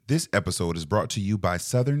This episode is brought to you by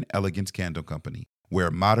Southern Elegance Candle Company,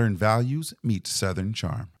 where modern values meet Southern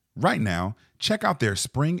charm. Right now, check out their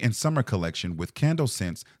spring and summer collection with candle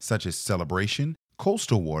scents such as Celebration,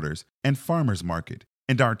 Coastal Waters, and Farmer's Market,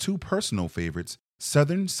 and our two personal favorites,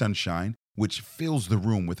 Southern Sunshine, which fills the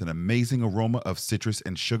room with an amazing aroma of citrus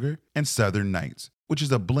and sugar, and Southern Nights, which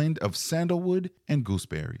is a blend of sandalwood and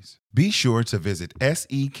gooseberries. Be sure to visit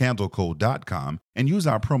secandleco.com and use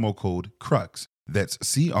our promo code CRUX, that's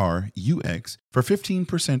CRUX, for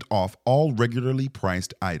 15% off all regularly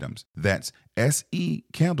priced items. That's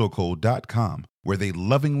secandleco.com, where they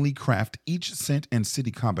lovingly craft each scent and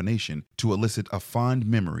city combination to elicit a fond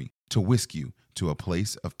memory to whisk you to a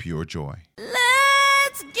place of pure joy.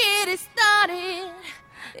 Let's get it started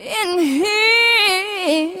in here.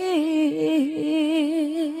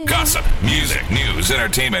 Gossip, music, news,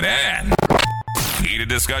 entertainment, and heated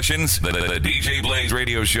discussions. The DJ Blaze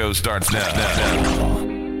radio show starts now.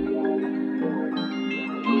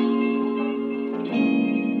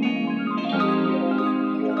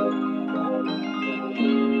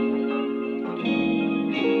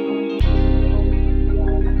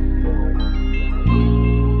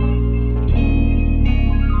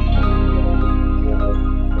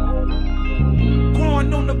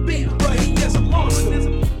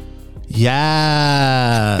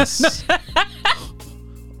 Yes.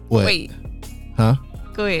 What? Wait. Huh?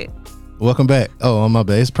 Go ahead. Welcome back. Oh, my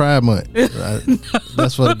bad. It's Pride Month.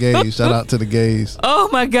 That's for the gays. Shout out to the gays. Oh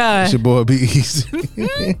my God. It's your boy Be Easy.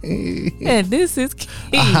 And this is key.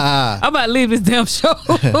 Aha. I'm about to leave this damn show.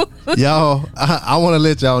 Y'all, I want to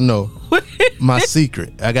let y'all know my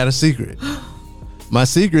secret. I got a secret. My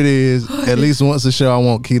secret is at least once a show I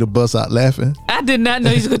want Key to bust out laughing. I did not know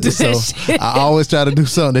you was going to do that shit. I always try to do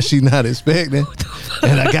something that she's not expecting.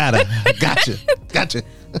 And I got her. Gotcha.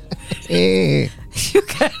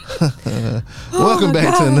 Welcome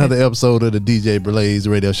back to another episode of the DJ Blaze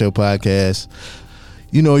Radio Show podcast.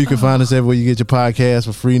 You know you can find us everywhere you get your podcast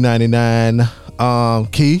for free 99.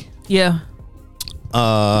 Key. Yeah.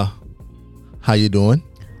 How you doing?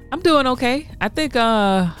 I'm doing okay. I think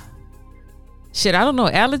shit, I don't know,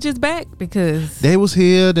 allergies back because they was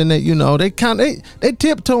here, then they they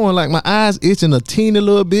tiptoeing, like my eyes itching a teeny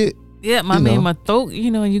little bit. Yeah, my throat,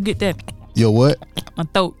 and you get that. Your what? My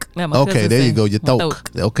throat. Let my okay, there say. you go. Your throat.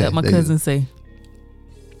 Okay, let my cousin say.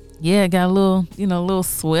 Yeah, got a little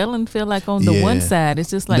swelling. Feel like on the one side, it's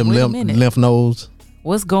just like them wait a minute, lymph nodes.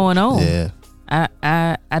 What's going on? Yeah,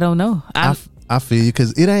 I don't know. I feel you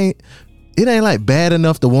because it ain't like bad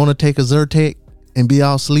enough to want to take a Zyrtec and be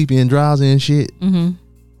all sleepy and drowsy and shit. Mm-hmm.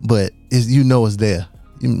 But it's it's there.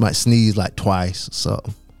 You might sneeze like twice, so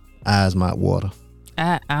eyes might water.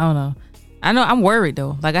 I don't know. I know I'm worried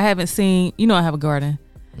though. Like I haven't seen. I have a garden,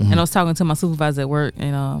 and I was talking to my supervisor at work,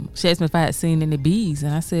 and she asked me if I had seen any bees,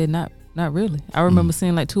 and I said not really. I remember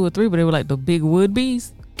seeing like 2 or 3, but they were like the big wood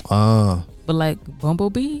bees. But like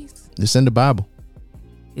bumblebees. It's in the Bible.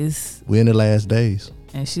 We're in the last days.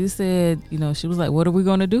 And she said, she was like, "What are we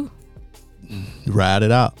gonna do?" Ride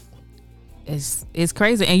it out. It's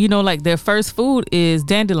crazy, and like their first food is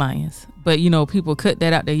dandelions, but people cut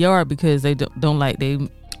that out their yard because they don't like been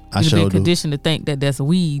conditioned to think that that's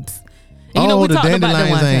weeds. And, the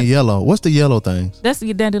dandelions ain't yellow. What's the yellow things? That's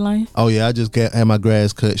the dandelion. Oh yeah, I just had my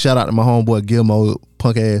grass cut. Shout out to my homeboy Gilmore,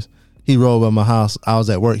 punk ass. He rolled by my house. I was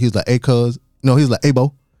at work. He was like, "Hey, cuz," no, he's like, "Hey,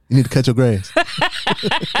 bo, you need to cut your grass."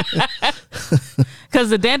 Because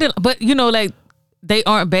the dandelion, but like. They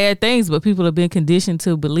aren't bad things, but people have been conditioned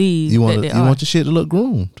to believe you want your shit to look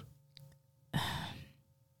groomed.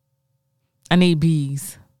 I need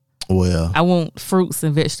bees. Well, I want fruits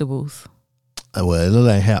and vegetables. Well,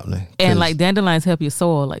 it ain't happening. And like dandelions help your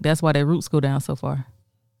soil. Like that's why their roots go down so far.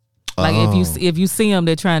 Like if you see them,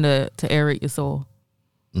 they're trying to aerate your soil.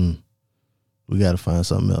 We got to find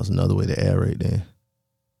something else, another way to aerate then.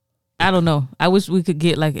 I don't know. I wish we could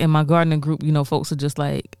get like in my gardening group, folks are just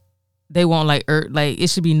like, they want like like it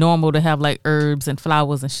should be normal to have like herbs and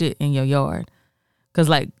flowers and shit in your yard, cause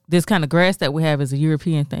like this kind of grass that we have is a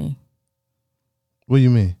European thing. What do you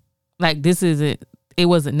mean? Like this isn't. It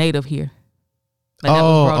wasn't native here.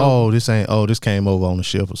 Like this came over on the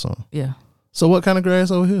ship or something. Yeah. So what kind of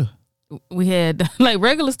grass over here? We had like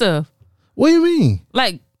regular stuff. What do you mean?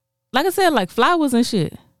 Like I said, like flowers and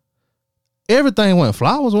shit. Everything went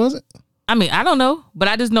flowers, was it? I mean, I don't know, but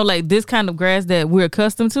I just know like this kind of grass that we're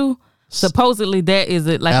accustomed to. Supposedly that is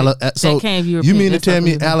it like that came European. You mean to tell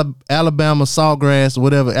me Alabama sawgrass or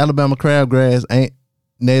whatever, Alabama crabgrass ain't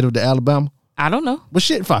native to Alabama? I don't know. But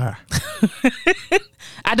shit fire.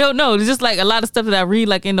 I don't know. It's just like a lot of stuff that I read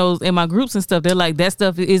like in my groups and stuff. They're like that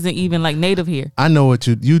stuff isn't even like native here. I know what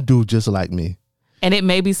you do just like me. And it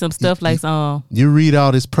may be some stuff like you read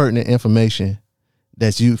all this pertinent information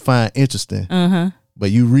that you find interesting,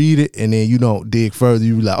 but you read it and then you don't dig further.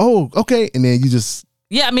 You be like, oh, okay, and then you just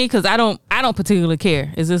yeah. I mean, because I don't particularly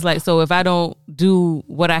care. It's just like, so if I don't do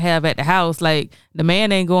what I have at the house, like the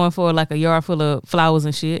man ain't going for like a yard full of flowers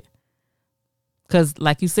and shit. Because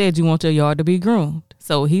like you said, you want your yard to be groomed,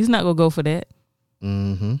 so he's not gonna go for that.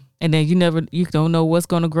 Mm-hmm. And then you don't know what's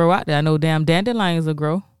gonna grow out there. I know damn dandelions will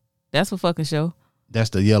grow. That's for fucking sure. That's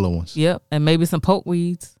the yellow ones. Yep, and maybe some poke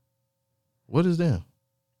weeds. What is that?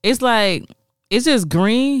 It's like, it's just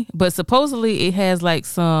green, but supposedly it has like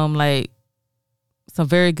some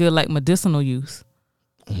very good like medicinal use.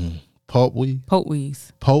 Mm-hmm. Poke weed? Poke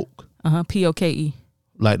weeds. Poke? Poke.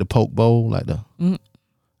 Like the poke bowl? Like the ain't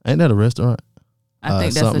that a restaurant? I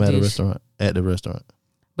think that's something a at dish. a restaurant. At the restaurant.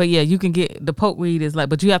 But yeah, you can get the poke weed is like,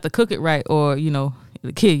 but you have to cook it right or it'll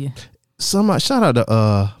kill you. Somebody shout out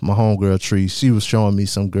to my homegirl Tree. She was showing me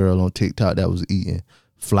some girl on TikTok that was eating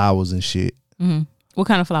flowers and shit. Mm-hmm. What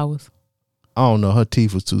kind of flowers? I don't know. Her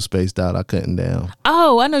teeth was too spaced out. I couldn't down.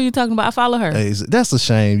 Oh, I know you're talking about. I follow her. Hey, that's a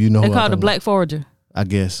shame. You know, they call it the black forager. I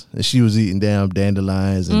guess. And she was eating damn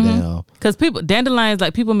dandelions and damn. Because dandelions,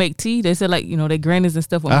 like people make tea. They said like, their grannies and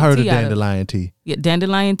stuff. I heard of dandelion tea. Yeah,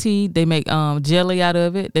 dandelion tea. They make jelly out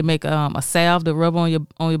of it. They make a salve to rub on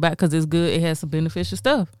your back because it's good. It has some beneficial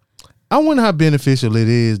stuff. I wonder how beneficial it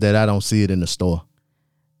is that I don't see it in the store.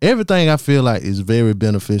 Everything I feel like is very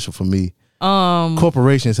beneficial for me.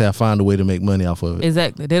 Corporations have found a way to make money off of it.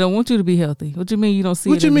 Exactly. They don't want you to be healthy. What you mean you don't see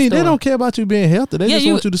it? What you mean? They don't care about you being healthy. They just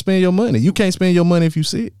want you to spend your money. You can't spend your money if you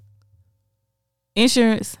sick.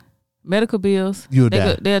 Insurance, medical bills. You'll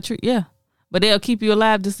die. They'll treat, yeah. But they'll keep you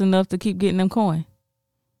alive just enough to keep getting them coin.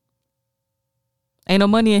 Ain't no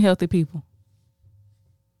money in healthy people.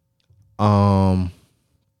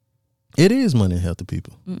 It is money in healthy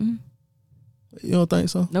people. Mm-mm. You don't think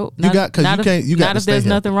so? Nope. You got if there's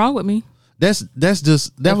nothing wrong with me. That's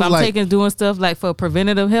just that if was I'm like doing stuff like for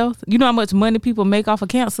preventative health. You know how much money people make off of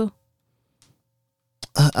cancer?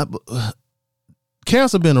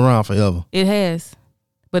 Cancer been around forever. It has,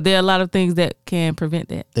 but there are a lot of things that can prevent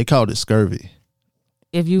that. They called it scurvy.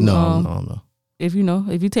 If you no. If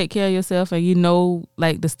you take care of yourself and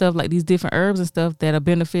like the stuff like these different herbs and stuff that are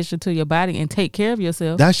beneficial to your body and take care of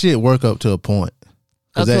yourself. That shit work up to a point.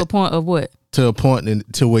 To a point of what? To a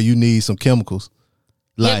point to where you need some chemicals.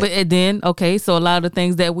 Like, yeah, but and then so a lot of the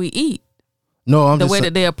things that we eat. No, I'm the just way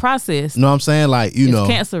that they are processed. No, I'm saying like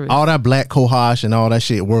cancerous. All that black cohosh and all that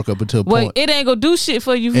shit work up until a point. Well, it ain't gonna do shit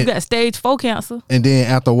for you if you got stage 4 cancer. And then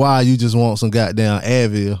after a while, you just want some goddamn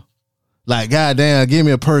Advil. Like goddamn, give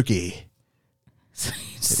me a Perky.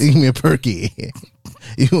 Give me a Perky.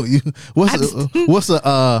 What's a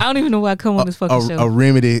I don't even know why I come on this fucking show. A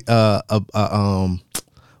remedy.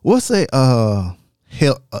 What's a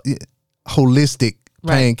holistic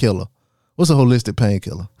painkiller? What's a holistic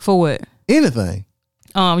painkiller? For what? Anything.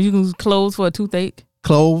 You can use cloves for a toothache.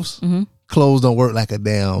 Cloves? Mm-hmm. Cloves don't work like a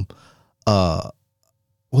damn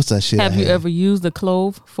what's that shit? Have you ever used a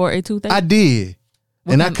clove for a toothache? I did.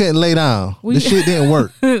 I couldn't lay down. The shit didn't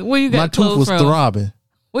work. Where you got my tooth was throbbing.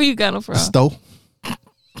 Where you got them from? Stove.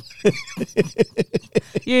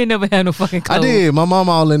 You ain't never had no fucking clove. I did. My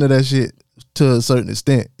mama all into that shit to a certain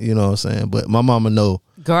extent, you know what I'm saying? But my mama know.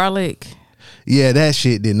 Garlic. Yeah, that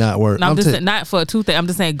shit did not work. No, I'm just not for a toothache. I'm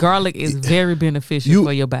just saying garlic is very beneficial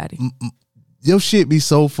for your body. Your shit be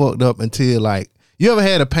so fucked up until like, you ever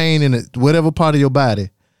had a pain in whatever part of your body,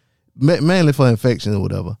 mainly for infection or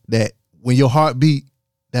whatever, that when your heart beat,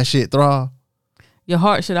 that shit throb? Your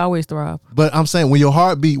heart should always throb. But I'm saying when your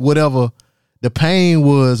heart beat, whatever the pain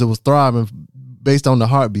was, it was throbbing based on the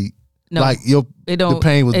heartbeat. No, like the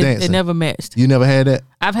pain was dancing. It never matched. You never had that?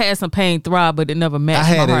 I've had some pain throb, but it never matched my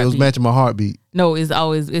heartbeat. I had it. It was matching my heartbeat. No,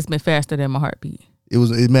 it's been faster than my heartbeat.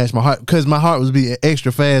 It matched my heart because my heart was beating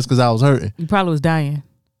extra fast because I was hurting. You probably was dying.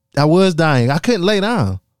 I was dying. I couldn't lay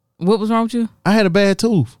down. What was wrong with you? I had a bad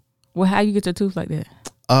tooth. Well, how you get your tooth like that?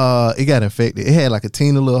 It got infected. It had like a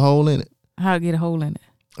teeny little hole in it. How'd it get a hole in it?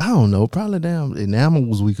 I don't know. Probably damn enamel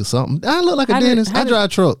was weak or something. I look like a dentist. I drive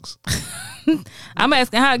trucks. I'm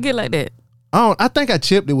asking how it get like that. I think I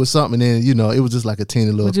chipped it with something and then, it was just like a teeny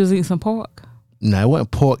little. Would you was eating some pork? No, it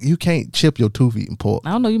wasn't pork. You can't chip your tooth eating pork.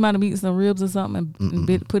 I don't know. You might have eaten some ribs or something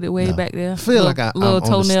and put it way back there. I feel like I'm little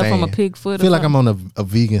toenail from a pig foot. I feel like I'm on a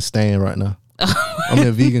vegan stand right now. I'm in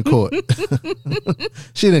a vegan court.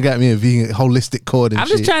 She done got me a vegan holistic court and I'm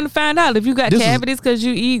just trying to find out if you got cavities because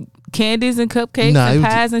you eat candies and cupcakes and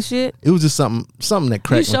pies and shit. It was just something that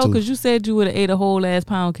cracked my tooth. Because you said you would have ate a whole ass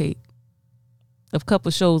pound cake a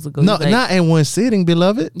couple shows ago. No, not in one sitting,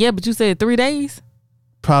 beloved. Yeah, but you said 3 days.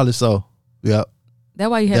 Probably so. Yep. That's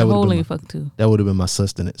why you had That a would've hole been in my- your fucking tooth. That would have been my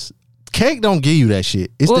sustenance. Cake don't give you that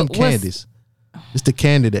shit. It's them What's- candies. It's the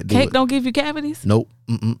candy that do Cake it. don't give you cavities. Nope.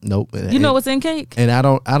 Nope. You know what's in cake? And I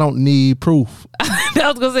don't need proof. I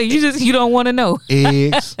was gonna say you don't want to know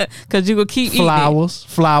Eggs, because you gonna keep eating it.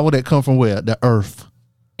 flour that come from where? The earth.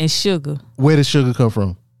 And sugar. Where does sugar come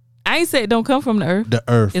from? I ain't said it don't come from the earth. The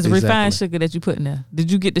earth. It's exactly. refined sugar that you put in there.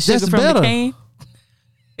 Did you get the sugar That's from better. the cane?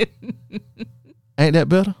 Ain't that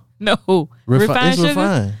better? No. Refined it's sugar?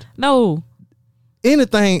 refined. No.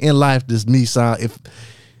 Anything in life does me sound if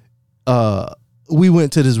we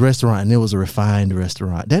went to this restaurant and it was a refined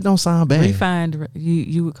restaurant. That don't sound bad. Refined.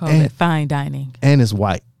 You would call And- that fine dining. And it's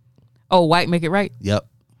white. Oh, white make it right? Yep.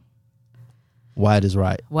 White is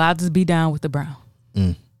right. Well, I'll just be down with the brown.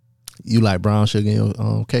 You like brown sugar in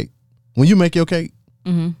your cake? When you make your cake,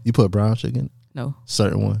 Mm-hmm. you put brown sugar in it? No.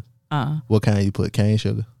 Certain one. What kind you put? Cane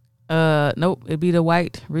sugar? Nope. It'd be the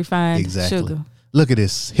white refined Exactly. sugar. Look at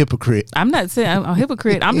this hypocrite. I'm not saying I'm a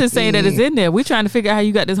hypocrite. I'm just saying that it's in there. We're trying to figure out how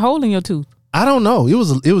you got this hole in your tooth. I don't know. It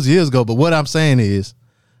was years ago, but what I'm saying is,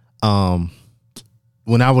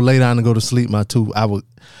 when I would lay down and go to sleep, my tooth, I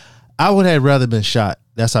would have rather been shot.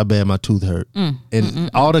 That's how bad my tooth hurt. And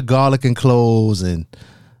all the garlic and cloves and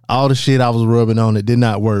all the shit I was rubbing on it did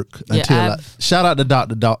not work until shout out to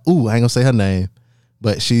Dr. Ooh, I ain't gonna say her name,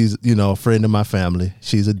 but she's, a friend of my family.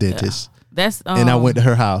 She's a dentist. That's And I went to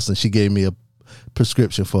her house and she gave me a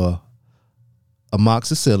prescription for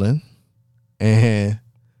amoxicillin and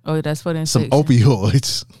that's for the some injection.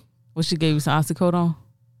 opioids. What she gave you, some oxycodone?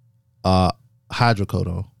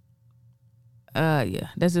 Hydrocodone. Yeah,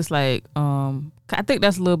 that's just like I think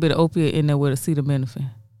that's a little bit of opiate in there with acetaminophen.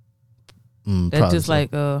 That's Probably just so.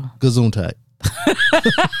 like Gesundheit.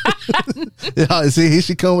 Yeah, see, here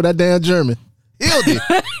she come with that damn German. Healed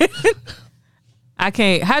it. I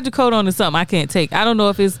can't. Hydrocodone is something I can't take. I don't know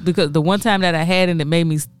if it's because the one time that I had it made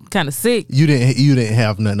me kind of sick. You didn't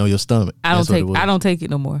have nothing on your stomach. I don't That's what take. it was. I don't take it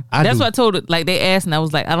no more. I That's do. what I told it. Like they asked, and I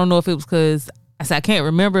was like, I don't know if it was because I said I can't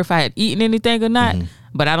remember if I had eaten anything or not,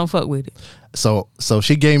 but I don't fuck with it. So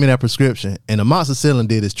she gave me that prescription, and the amoxicillin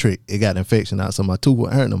did its trick. It got the infection out, so my tooth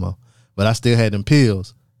wasn't hurt no more. But I still had them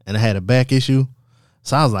pills, and I had a back issue.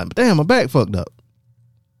 So I was like, damn, my back fucked up.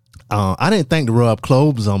 I didn't think to rub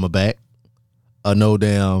cloves on my back. No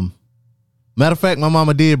damn. Matter of fact, my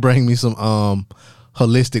mama did bring me some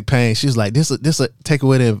holistic pain. She was like, this will take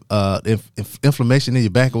away the inflammation in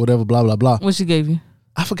your back or whatever, blah, blah, blah. What she gave you?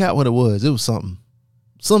 I forgot what it was. It was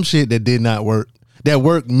some shit that did not work. That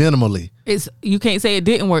worked minimally. You can't say it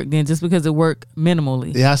didn't work then just because it worked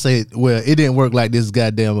minimally. Yeah, I say, well, it didn't work like this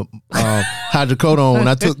goddamn hydrocodone when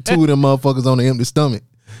I took 2 of them motherfuckers on an empty stomach.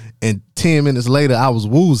 And 10 minutes later, I was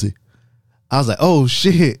woozy. I was like, oh,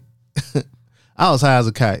 shit. I was high as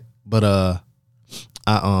a kite. But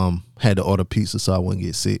I had to order pizza so I wouldn't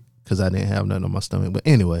get sick because I didn't have nothing on my stomach. But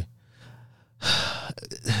anyway,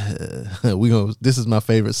 this is my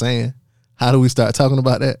favorite saying. How do we start talking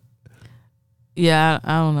about that? Yeah,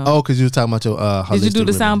 I don't know. Oh, because you were talking about your Did you do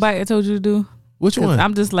the holistic sound remedies. bite I told you to do? Which 'Cause one?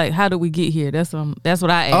 I'm just like, how did we get here? That's what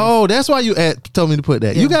I asked. Oh, that's why you told me to put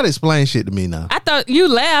that. Yeah. You got to explain shit to me now. I thought you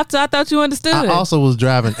laughed, so I thought you understood. I also was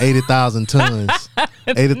driving 80,000 tons,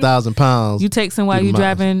 80,000 pounds. You texting while through you the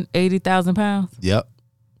mountains. driving 80,000 pounds? Yep.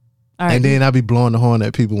 All right. And then I be blowing the horn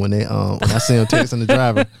at people when they when I see them texting the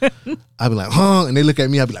driver. I be like, huh? And they look at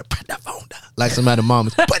me. I be like, put that phone down. Like somebody mom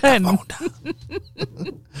is, put that phone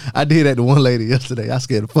down. I did that to one lady yesterday. I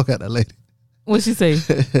scared the fuck out of that lady. What'd she say?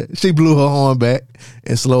 She blew her horn back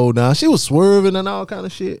and slowed down. She was swerving and all kind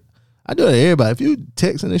of shit. I do it to everybody. If you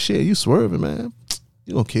texting and shit, you swerving, man,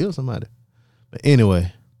 you gonna kill somebody. But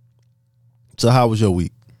anyway, so how was your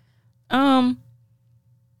week?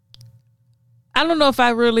 I don't know if I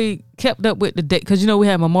really kept up with the day because we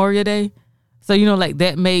had Memorial Day, so like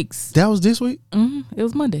that makes That was this week? it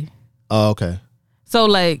was Monday, Oh, okay. so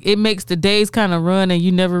like it makes the days kind of run and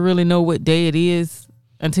you never really know what day it is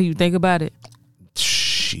until you think about it.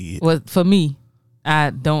 Shit. Well, for me, I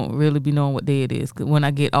don't really be knowing what day it is 'cause when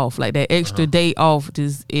I get off, like that extra day off,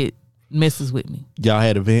 it messes with me. Y'all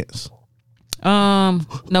had events? No,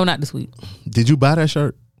 not this week. Did you buy that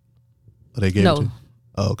shirt? Or they gave No. it to you?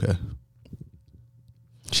 Oh, okay.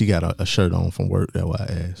 She got a shirt on from work. That's why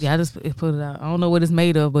I asked. Yeah, I just put it out. I don't know what it's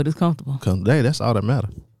made of, but it's comfortable. Hey, that's all that matter.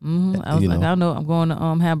 I was You like, know. I don't know. I'm going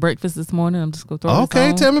to have breakfast this morning. I'm just gonna throw Okay,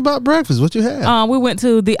 this on. tell me about breakfast. What you had? We went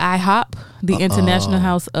to the IHOP, the International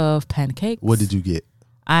House of Pancakes. What did you get?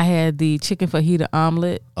 I had the chicken fajita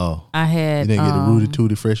omelet. Oh, I had you didn't get the Rudy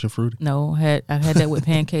Tooty Fresh and Fruity? No, I had that with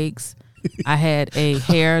pancakes. I had a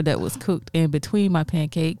hair that was cooked in between my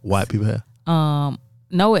pancake. White people have?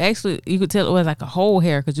 No, it actually, you could tell it was like a whole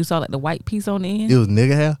hair because you saw like the white piece on the end. It was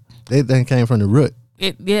nigga hair. That thing came from the root.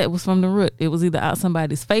 It was from the root. It was either out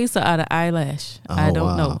somebody's face or out of eyelash. Oh, I don't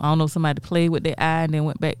wow. know. I don't know if somebody played with their eye and then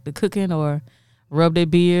went back to cooking or rubbed their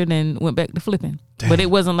beard and went back to flipping. Damn. But it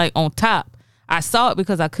wasn't like on top. I saw it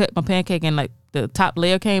because I cut my pancake and like the top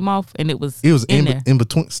layer came off and it was in there. in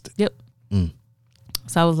between. Yep.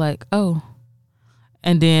 So I was like, oh.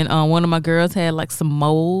 And then one of my girls had like some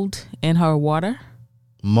mold in her water.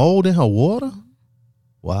 Mold in her water?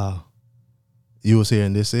 Wow. You was here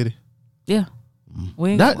in this city? Yeah.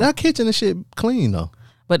 We ain't got one. That kitchen and shit clean though.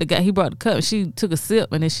 But the guy, he brought the cup and she took a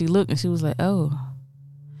sip and then she looked and she was like, oh.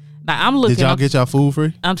 Now I'm looking. Did y'all get y'all food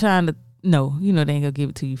free? I'm trying to, no, you know they ain't gonna give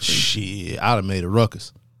it to you free. Shit, I'd have made a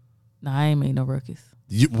ruckus. No, I ain't made no ruckus.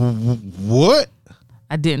 What?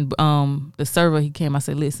 I didn't. The server, he came, I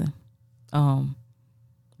said, listen, when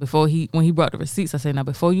he brought the receipts, I said, now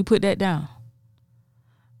before you put that down,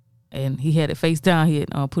 and he had it face down, he had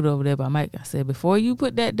put it over there by Mike. I said, before you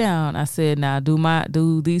put that down, I said, now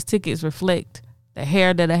do these tickets reflect the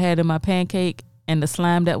hair that I had in my pancake and the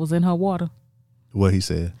slime that was in her water? What he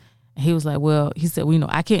said? And he was like, well, he said, well,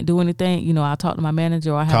 I can't do anything. I'll talk to my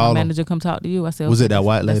manager or I have Call my him. manager come talk to you. I said, Was okay, it that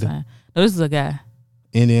white lady? fine. No, this is a guy.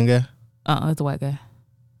 Indian guy? It's a white guy.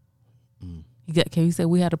 He said,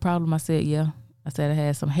 we had a problem. I said, yeah. I said I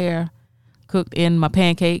had some hair cooked in my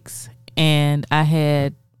pancakes and I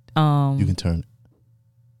had You can turn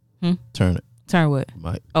it. Turn it. turn what?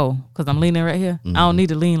 Mike. Oh, because I'm leaning right here. I don't need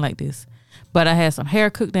to lean like this. But I had some hair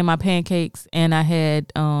cooked in my pancakes and I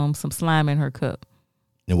had some slime in her cup.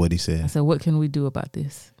 And what he I said? said, what can we do about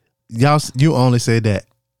this? You only said that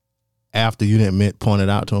after you didn't point it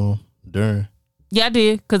out to him during. Yeah, I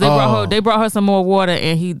did. Because they brought her some more water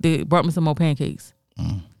and they brought me some more pancakes.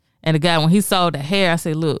 And the guy, when he saw the hair, I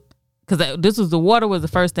said, look, because the water was the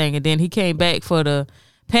first thing. And then he came back for the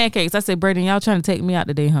pancakes. I said, Braden, y'all trying to take me out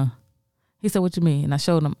today, huh? He said, what you mean? And I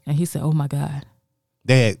showed him. And he said, oh, my God.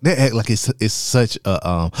 They act like it's such a,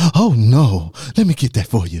 oh, no, let me get that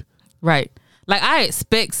for you. Right. Like, I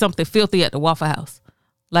expect something filthy at the Waffle House.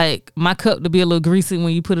 Like, my cup to be a little greasy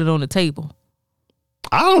when you put it on the table.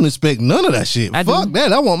 I don't expect none of that shit. I Fuck do.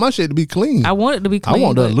 that. I want my shit to be clean. I want it to be clean. I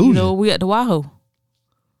want the but, illusion. we at the Wahoo.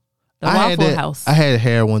 The Waffle House. I had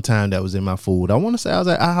hair one time that was in my food. I want to say I was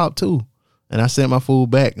at IHOP too. And I sent my food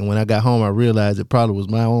back. And when I got home, I realized it probably was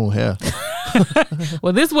my own hair.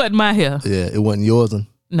 Well, this wasn't my hair. Yeah, it wasn't yours.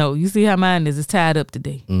 No, you see how mine is. It's tied up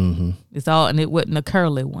today. Mm-hmm. It's all, and it wasn't a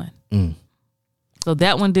curly one. So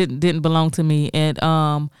that one didn't belong to me. And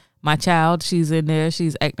my child, she's in there.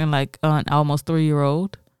 She's acting like an almost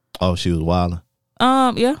 3-year-old. Oh, she was wilding.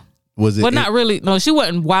 Yeah. Was it? Well, not really. No, she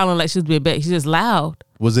wasn't wilding like she was being bad. She's just loud.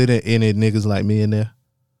 Was it any niggas like me in there?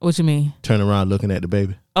 What you mean? Turn around looking at the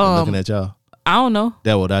baby, and looking at y'all. I don't know.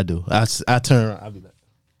 That's what I do. I turn around. I be like,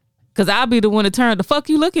 Cause I'll be the one to turn. The fuck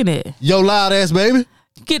you looking at? yo, loud ass baby.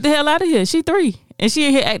 Get the hell out of here. She 3 and she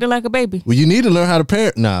in here acting like a baby. Well, you need to learn how to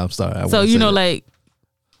parent. Nah, I'm sorry. So like,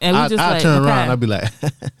 and we just I like turn okay. around. I'd be like,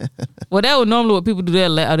 Well, that was normally what people do.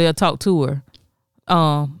 They'll talk to her.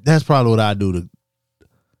 that's probably what I do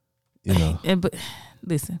to, But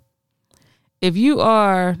listen, if you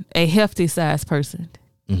are a hefty size person,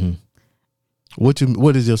 What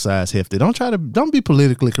is your size hefty? Don't be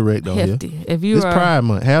politically correct on here. hefty. If you It's are Pride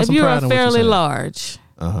Month. Have if some you pride are in what you're fairly saying. large,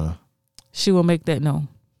 she will make that known.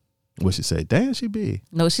 What she say? Damn, she big.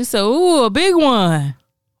 No, she said, "Ooh, a big one."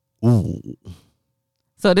 Ooh,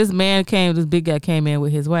 So this big guy came in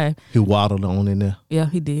with his wife. he waddled on in there, Yeah,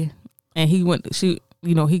 he did, and he went. He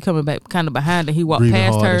coming back kind of behind her. He walked breathing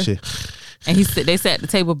past hard her, and shit. and they sat at the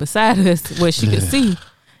table beside us where she could see.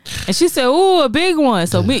 And she said, "Ooh, a big one."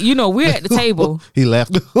 So we're at the table. He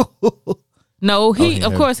laughed. No, he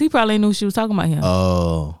of heard. course he probably knew she was talking about him.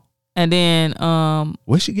 Oh, And then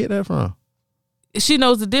where'd she get that from? she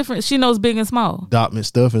knows the difference. She knows big and small. Document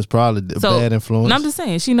stuff is probably a So, bad influence. And I'm just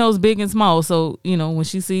saying, she knows big and small. So, when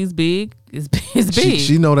she sees big, it's big.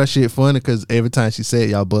 She know that shit funny because every time she said,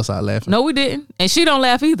 y'all bust out laughing. No, we didn't. And she don't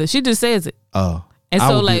laugh either. She just says it. Oh, And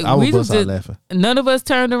so I would we bust just out laughing. none of us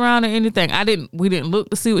turned around or anything. We didn't look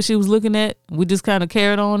to see what she was looking at. We just kind of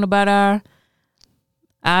carried on about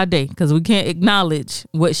our day because we can't acknowledge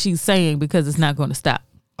what she's saying because it's not going to stop.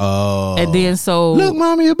 Oh, And then look,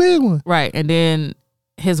 mommy, a big one. right. And then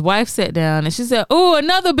his wife sat down and she said, "Oh,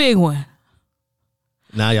 another big one."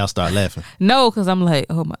 Now y'all start laughing. No, because I'm like,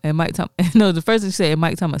 oh my, it might tell. No, the first thing she said, it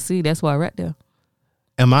might tell me, see, that's why right there.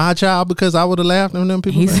 Am I a child because I would have laughed when them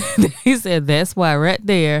people laughed? He said, that's why right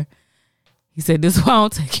there. He said, this is why I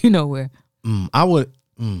don't take you nowhere. I would.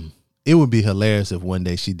 It would be hilarious if one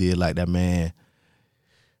day she did like that man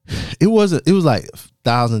It was like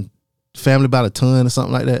 1,000 family about a ton or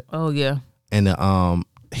something like that. Oh yeah. And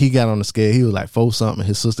he got on the scale. He was like 4 something.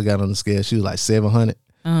 His sister got on the scale. She was like 700.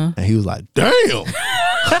 And he was like, damn.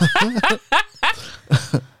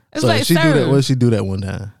 It's so like, she do that. What did she do that one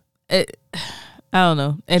time? I don't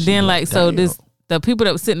know. And then like, so damn. the people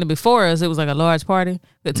that was sitting there before us, it was like a large party.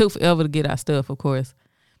 It took forever to get our stuff, of course.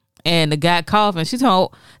 And the guy coughing, she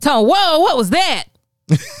told, whoa, what was that?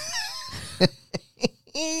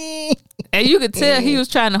 And you could tell he was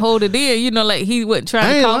trying to hold it in, you know, like he wasn't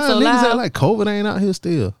trying to cough so loud. loud. Like COVID ain't out here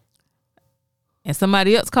still. And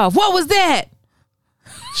somebody else coughed. What was that?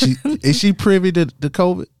 Is she privy to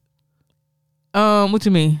COVID? What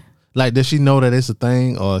you mean? Like, does she know that it's a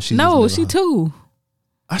thing, or she? No, she too.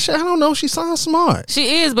 I don't know. She sounds smart.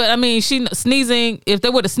 She is, but I mean, she sneezing. If they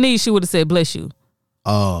would have sneezed, she would have said "bless you."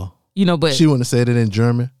 Oh, you know, but she wouldn't have said it in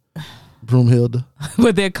German. Broomhilda.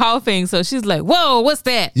 But they're coughing, so she's like, "Whoa, what's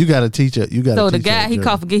that?" You got to teach her. You got. So the guy he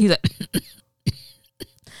coughed again. He's like,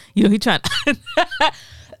 you know, he trying.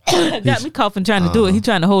 Got me coughing trying to do it. He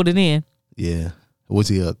trying to hold it in. Yeah. Was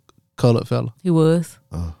he a colored fella? He was.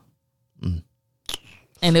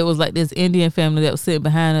 And it was like this Indian family that was sitting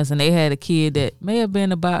behind us, and they had a kid that may have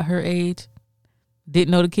been about her age.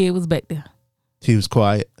 Didn't know the kid was back there. He was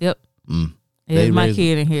quiet. Yep. There's my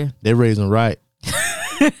kid in here. They raised him right.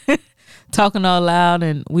 Talking all loud,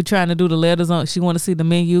 and we trying to do the letters on. She want to see the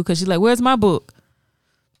menu because she's like, "Where's my book?"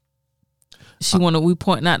 We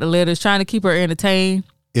pointing out the letters, trying to keep her entertained.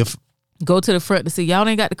 Go to the front to see y'all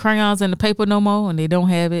ain't got the crayons and the paper no more, and they don't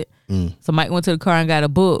have it. So Mike went to the car and got a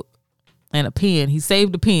book and a pen. He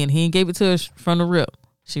saved the pen. He ain't gave it to her from the rip.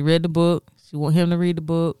 She read the book. She want him to read the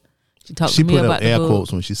book. She talked to me about the book. She put up air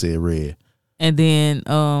quotes when she said read. And then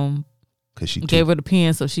cause she gave her the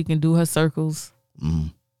pen so she can do her circles.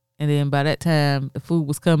 And then by that time, the food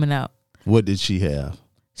was coming out. What did she have?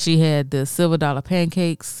 She had the silver dollar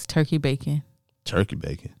pancakes, turkey bacon. Turkey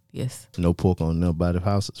bacon? Yes. No pork on nobody's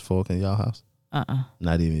house. It's fork in y'all house?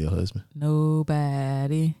 Not even your husband?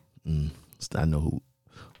 Nobody. I know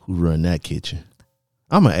who run that kitchen.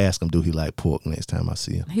 I'm going to ask him, do he like pork next time I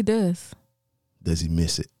see him? He does. Does he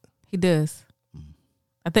miss it? He does.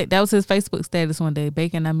 I think that was his Facebook status one day.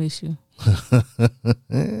 Bacon, I miss you.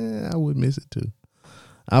 I would miss it too.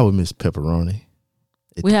 I would miss pepperoni.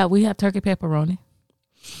 We have turkey pepperoni.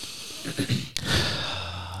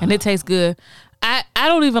 And it tastes good. I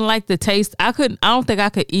don't even like the taste. I don't think I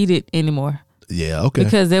could eat it anymore. Yeah, okay.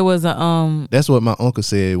 Because there was a That's what my uncle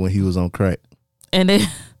said when he was on crack. And then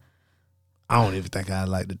I don't even think I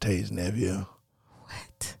like the taste, nephew.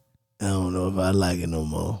 What? I don't know if I like it no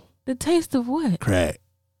more. The taste of what? Crack.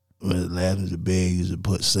 When laughing the big, used to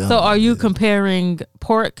put something. So are you comparing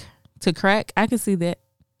pork to crack? I can see that.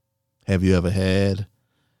 Have you ever had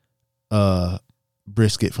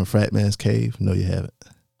brisket from Frat Man's Cave? No, you haven't.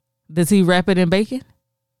 Does he wrap it in bacon?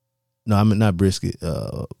 No, I mean not brisket.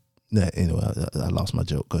 Anyway, I lost my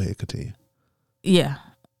joke. Go ahead, continue. Yeah.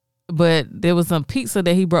 But there was some pizza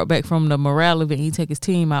that he brought back from the morale event. He take his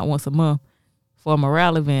team out once a month for a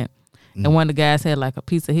morale event. And one of the guys had like a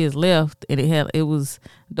piece of his left, and it was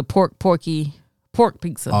the pork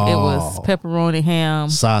pizza. Oh. It was pepperoni, ham,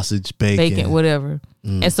 sausage, bacon, whatever.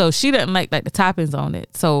 And so she doesn't like the toppings on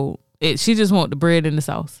it. So she just want the bread and the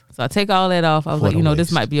sauce. So I take all that off. I was like,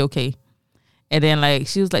 this might be okay. And then like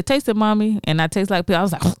she was like, taste it, mommy. And I taste like I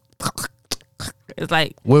was like, it's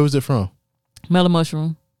like, where was it from? Melon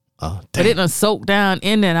mushroom. Oh, but it done soaked down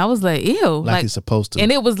in there. And I was like, ew. Like it's supposed to.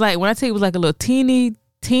 And it was like, when I tell you it was like a little teeny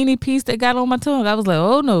piece that got on my tongue, I was like,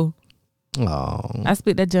 oh no. Oh. I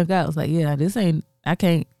spit that junk out. I was like, yeah, I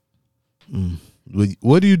can't.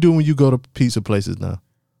 What do you do when you go to pizza places now?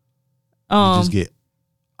 You just get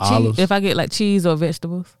olives? If I get like cheese or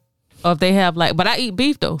vegetables. Or if they have like, but I eat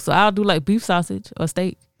beef though. So I'll do like beef sausage or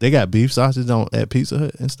steak. They got beef sausage at Pizza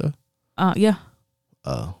Hut and stuff? Yeah.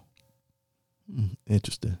 Oh.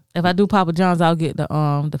 Interesting. If I do Papa John's, I'll get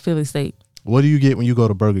the Philly steak. What do you get when you go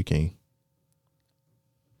to Burger King?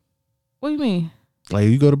 What do you mean? Like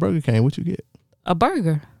you go to Burger King, what you get? A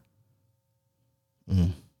burger.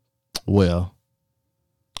 Well,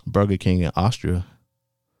 Burger King in Austria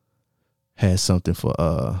has something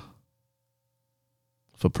for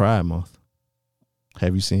Pride Month.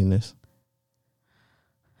 Have you seen this?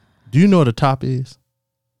 Do you know what the top is?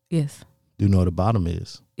 Yes. Do you know what the bottom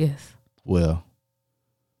is? Yes. Well,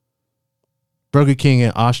 Burger King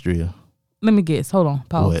in Austria. Let me guess. Hold on.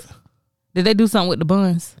 Pause. What? Did they do something with the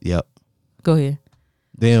buns? Yep. Go ahead.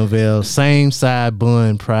 They unveiled same side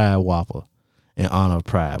bun Pride Whopper in honor of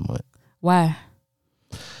Pride Month. Why?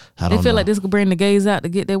 I don't know. They feel like this could bring the gays out to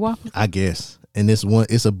get their Whopper? I guess. and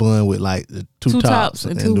it's a bun with like the two tops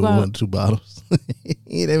and two the bottoms. two bottoms.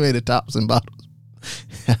 They made the tops and bottoms.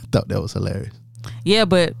 I thought that was hilarious. Yeah,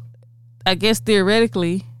 but I guess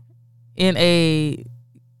theoretically, in a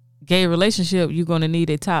gay relationship, you're gonna need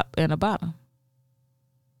a top and a bottom.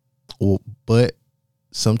 Well, but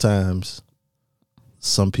sometimes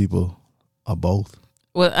some people are both.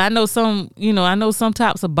 Well, I know some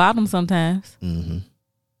tops are bottom sometimes, Mm-hmm.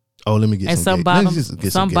 Oh, let me get and some some gay. bottoms, Let's just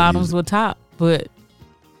get some gay bottoms music. with top. But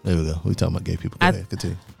There we go. We talking about gay people. Go ahead,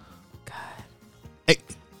 continue. Hey,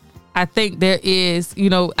 I think there is,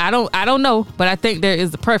 I don't know, but I think there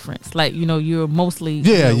is a preference. Like, you're mostly one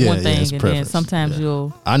thing, it's and then preference. sometimes Yeah.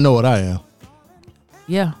 you'll, I know what I am.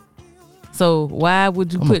 yeah. So why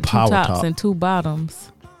would you I'm a put two power tops top. and two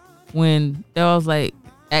bottoms when I was like,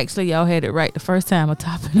 actually y'all had it right the first time, a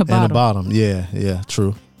top and a bottom. And the bottom. Yeah,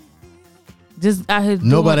 true. Just out here.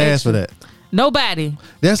 Nobody doing asked for extra. that. Nobody.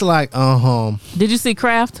 That's like Did you see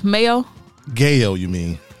Kraft mayo? Gayo, you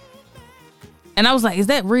mean? And I was like, is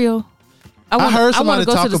that real? I heard want somebody to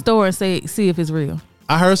go talk to the store and see if it's real.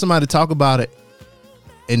 I heard somebody talk about it,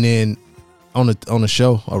 and then on a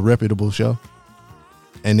show, a reputable show,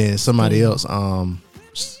 and then somebody else.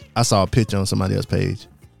 I saw a picture on somebody else's page.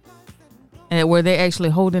 And were they actually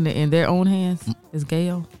holding it in their own hands? Is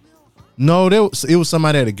Gayo? No, it was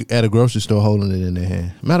somebody at a grocery store holding it in their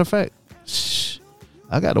hand. Matter of fact,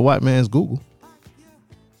 I got the white man's Google.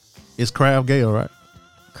 It's Kraft Gayo, right?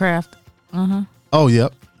 Kraft. Oh,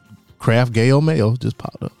 yep. Kraft Gayo mayo just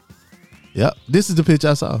popped up. Yep. This is the picture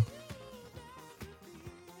I saw.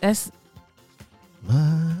 That's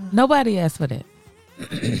nobody asked for that.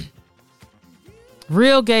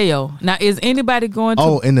 Real Gayo. Now, is anybody going to?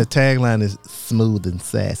 Oh, and the tagline is smooth and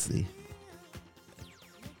sassy.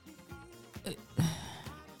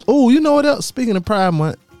 Oh, you know what else? Speaking of Pride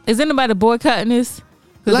Month, Is anybody boycotting this?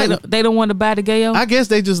 Because Like- they don't want to buy the Gayo. I guess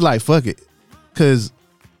they just like fuck it. Cause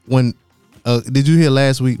when did you hear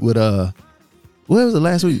last week with what was it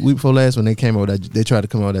last week? Week before last when they came out with that, they tried to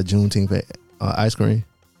come out with that Juneteenth ice cream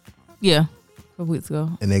Yeah, a couple weeks ago.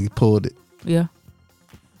 and they pulled it. Yeah,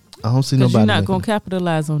 I don't see because nobody. you're not making gonna it.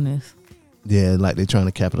 capitalize on this. Yeah, like they're trying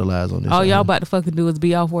to capitalize on this. All y'all about to fucking do is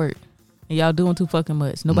be off work, and y'all doing too fucking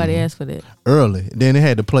much. Nobody asked for that. early. Then they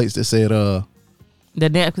had the plates that said The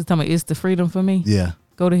napkins talking about it's the freedom for me. yeah.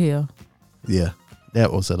 Go to hell. Yeah,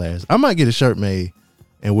 that was hilarious. I might get a shirt made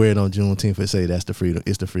and wear it on Juneteenth and say that's the freedom.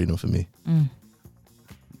 It's the freedom for me.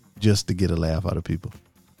 Just to get a laugh out of people.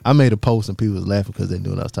 I made a post and people was laughing because they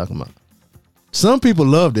knew what I was talking about. Some people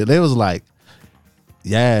loved it. They was like,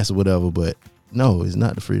 yes, or whatever. But no, it's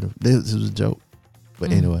not the freedom. This was a joke.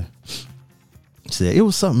 But anyway, said it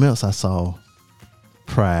was something else I saw.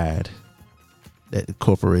 Pride that the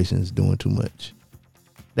corporation is doing too much.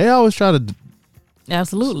 They always try to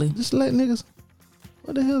Absolutely. just let niggas.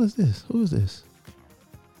 What the hell is this? Who is this?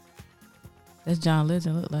 That's John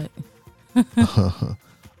Legend look like.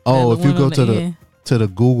 Oh, The if you one go on to the the end. to the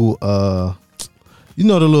Google, you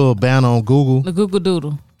know the little banner on Google. The Google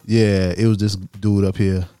Doodle. Yeah, it was this dude up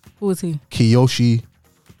here, Who is he? Kiyoshi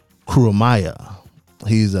Kurumaya.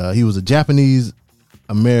 He was a Japanese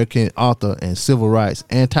American author and civil rights,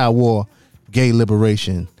 anti-war, gay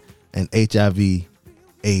liberation, and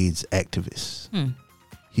HIV/AIDS activist.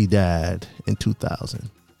 He died in 2000.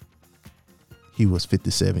 He was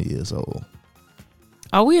 57 years old.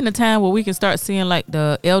 Are we in a time where we can start seeing like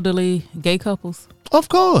the elderly gay couples? Of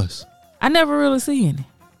course, I never really see any.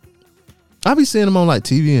 I be seeing them on like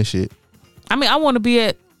TV and shit, I mean, I want to be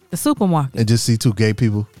at the supermarket and just see two gay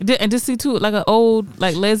people. and just see two like an old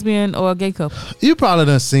like lesbian or a gay couple. You probably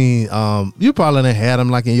done seen, you probably done had them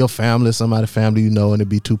like in your family or somebody's family, and it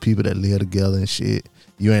be two people that live together and shit.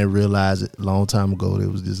 You ain't realize it a long time ago they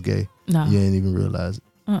was just gay. No. You ain't even realize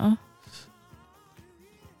it.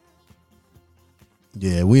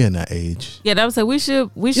 Yeah, we in that age. Yeah, that would say we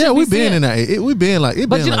should. Yeah, we been in that age. We been like, it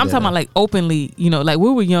But been like I'm that talking about like openly. Like we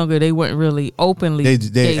were younger, they weren't really openly. they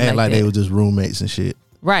gay act like that. they were just roommates and shit.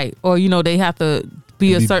 Right, or they have to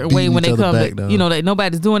be a Be certain way beating when each they other come. back down. Like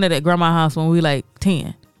nobody's doing it at grandma's house when we like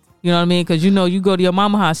 10. You know what I mean? Because you go to your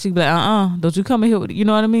mama house, she be like, don't you come in here with it. You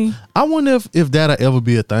know what I mean? I wonder if that'll ever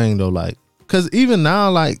be a thing though, like, cause even now,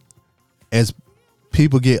 like, as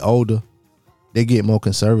people get older, they get more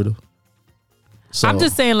conservative. So I'm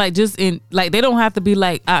just saying, like, just in like they don't have to be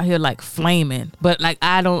like out here like flaming, but like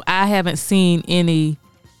I haven't seen any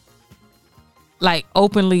like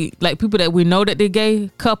openly like people that we know that they're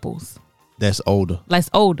gay couples. that's older. Like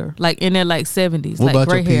older, like in their like 70s, What like about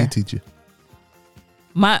gray your PE hair. teacher?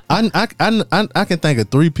 My I can think of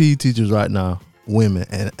 3 PE teachers right now, women,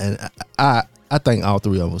 and I think all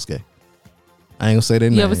 3 of us gay. I ain't gonna say their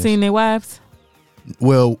names. you ever seen their wives?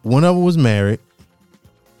 Well, one of them was married,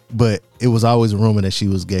 but it was always a rumor that she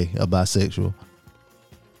was gay or bisexual.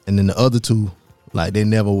 And then the other two, like, they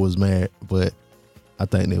never was married, but I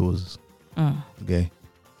think they was gay.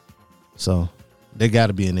 So they got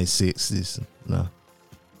to be in their 60s. No.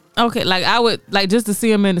 Okay, like I would like just to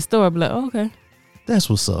see them in the store, I'd be like, oh, okay, that's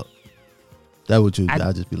what's up. That would you?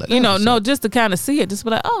 I'd just be like, just to kind of see it, just be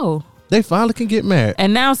like, oh, they finally can get married.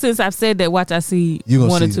 And now since I've said that, watch, I see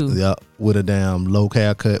one or two. Yeah, with a damn low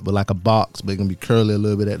haircut, but like a box, but it can be curly a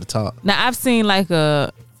little bit at the top. Now I've seen like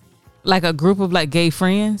a group of like gay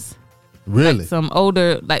friends. Really? Like some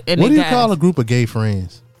older like. And what do you call a group of gay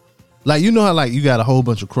friends? Like, you know how like you got a whole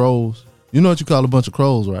bunch of crows. You know what you call a bunch of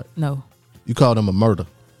crows, right? No. You call them a murder.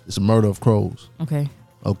 It's a murder of crows. Okay.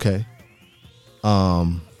 Okay.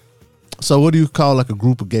 So what do you call like a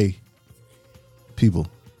group of gay people?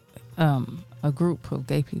 A group of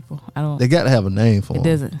gay people. I don't. They got to have a name for them. It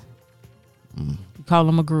doesn't. You call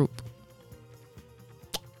them a group.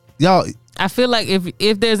 Y'all. I feel like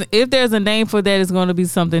if there's a name for that, it's going to be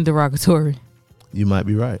something derogatory. You might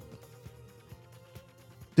be right.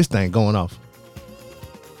 This thing going off.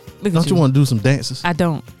 Don't you want to do some dances? I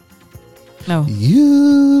don't. No.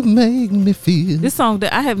 You make me feel. This song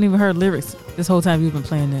that I haven't even heard lyrics this whole time you've been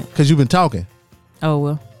playing that. Because you've been talking. Oh,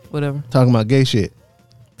 well, whatever. Talking about gay shit.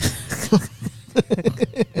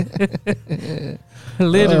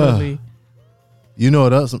 Literally. You know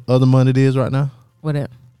what other month it is right now? What up?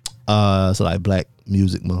 It's like Black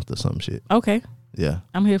Music Month or some shit. Okay. Yeah.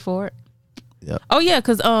 I'm here for it. Yeah. Oh yeah,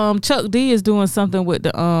 because Chuck D is doing something with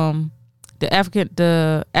the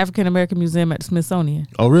African American Museum at the Smithsonian.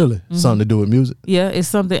 Oh really? Mm-hmm. Something to do with music? Yeah, it's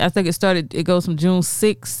something. I think it goes from June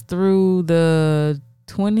 6th through the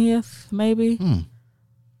 20th, maybe.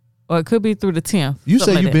 Or it could be through the 10th. You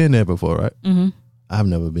say you've been there before, right? Mm-hmm. I've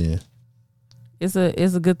never been. It's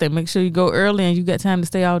a good thing. Make sure you go early and you got time to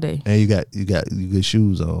stay all day. And you got your good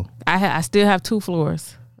shoes on. I still have 2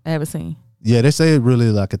 floors I haven't seen. Yeah, they say it's really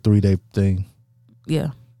like a 3-day thing.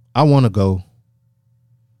 Yeah. I want to go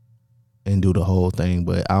and do the whole thing,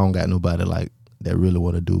 but I don't got nobody like that really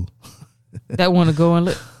want to do. That want to go and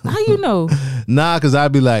look. How you know? Nah, cause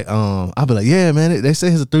I'd be like, yeah, man. They say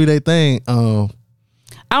it's a 3-day thing. I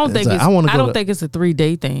don't think it's a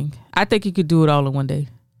 3-day thing. I think you could do it all in one day,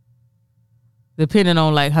 depending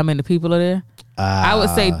on like how many people are there. I would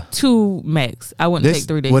say 2 max. I wouldn't take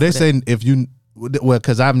 3 days. Well, they say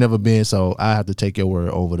because I've never been, so I have to take your word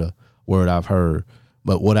over the word I've heard.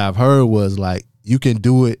 But what I've heard was like you can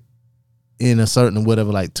do it in a certain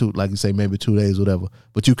whatever, like you say, maybe 2 days, whatever.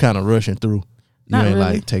 But you kind of rushing through. You ain't really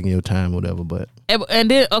like taking your time, whatever. But and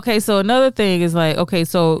then so another thing is like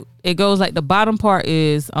so it goes like the bottom part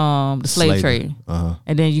is the slave trade,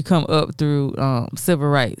 and then you come up through civil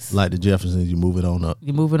rights. Like the Jeffersons, you move it on up.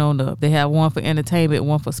 You move it on up. They have one for entertainment,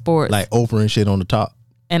 one for sports. Like Oprah and shit on the top.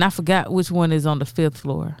 And I forgot which one is on the 5th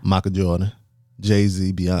floor. Michael Jordan,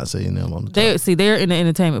 Jay-Z, Beyonce, and them on the top. They're in the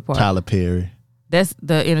entertainment part. Tyler Perry. That's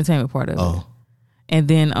the entertainment part of it. And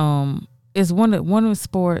then it's one of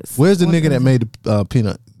sports. Where's the nigga that made the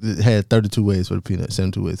peanut? That had 32 ways for the peanut,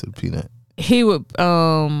 72 ways for the peanut. He would be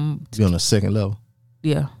on the second level.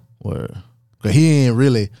 Yeah. Word. Cause he ain't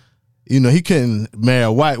really, he couldn't marry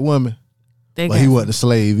a white woman. But he wasn't a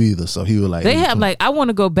slave either, so he was like. They have like I want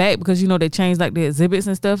to go back because they changed like the exhibits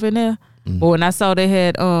and stuff in there. But when I saw they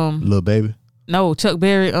had Lil Baby. No, Chuck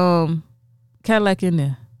Berry Cadillac in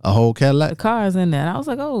there. A whole Cadillac. The cars in there. And I was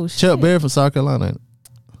like, oh shit. Chuck Berry from South Carolina. Ain't it?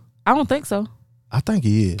 I don't think so. I think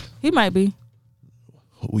he is. He might be.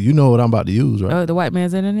 Well, you know what I'm about to use, right? The white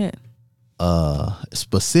man's internet.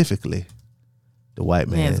 Specifically, the white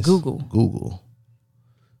man's Google.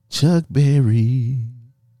 Chuck Berry.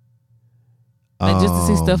 Like just to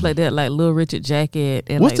see stuff like that, like Little Richard Jacket.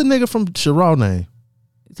 And what's the nigga from Chirac name?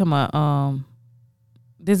 You talking about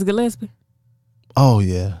Dizzy Gillespie? Oh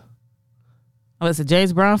yeah. Oh, it's a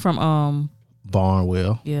James Brown from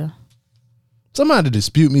Barnwell. Yeah. Somebody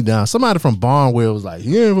dispute me down. Somebody from Barnwell was like,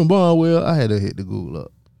 "You ain't from Barnwell." I had to hit the Google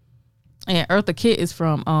up. And Eartha Kitt is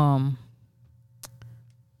from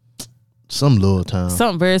some little town,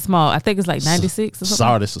 something very small. I think it's like 96 or something.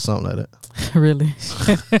 Sardis or something like that. Really?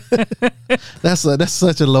 That's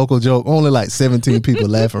such a local joke. Only like 17 people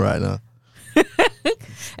laughing right now.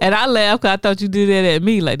 And I laugh because I thought you did that at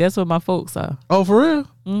me. Like that's what my folks are. Oh, for real?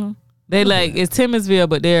 Mm-hmm. They like it's Timmonsville,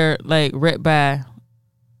 but they're like right by.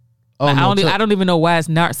 Oh, like, no, I don't even know why it's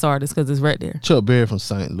not Sardis because it's right there. Chuck Berry from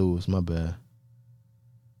St. Louis. My bad.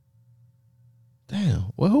 Damn.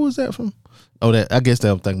 Well, who was that from? Oh, I guess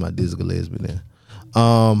that I'm thinking about Dizzy Gillespie then.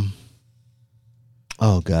 Oh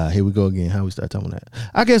God, here we go again. How we start talking about that?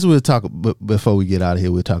 I guess we'll talk, but before we get out of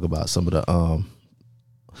here, we'll talk about some of the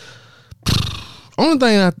Only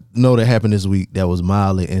thing I know that happened this week that was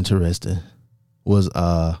mildly interesting was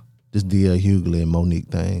this DL Hughley and Monique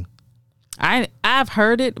thing. I've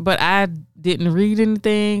heard it, but I didn't read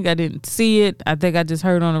anything. I didn't see it. I think I just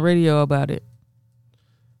heard on the radio about it.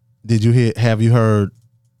 Have you heard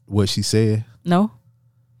what she said? No.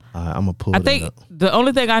 I'm gonna pull it up. I think the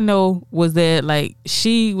only thing I know was that like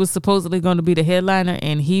she was supposedly going to be the headliner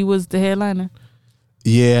and he was the headliner.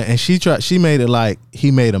 Yeah, and she made it like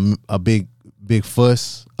he made a big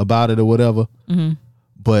fuss about it or whatever. Mm-hmm.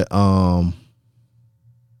 But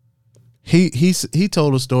he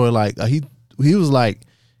told a story like he was like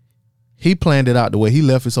he planned it out the way he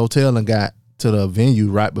left his hotel and got to the venue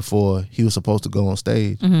right before he was supposed to go on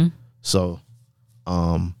stage. Mm-hmm. So,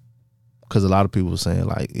 because a lot of people were saying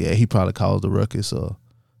like, yeah, he probably caused the ruckus, or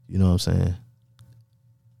you know what I'm saying.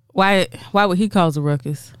 Why would he cause a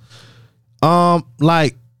ruckus?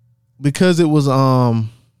 Like because it was a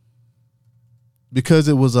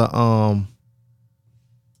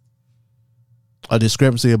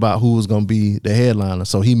discrepancy about who was gonna be the headliner,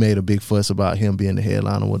 so he made a big fuss about him being the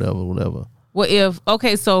headliner, whatever. Well,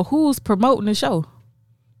 so who's promoting the show?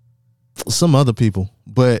 Some other people,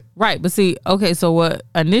 but right. But see, okay, so what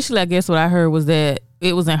initially I guess what I heard was that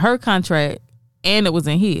it was in her contract and it was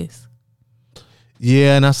in his.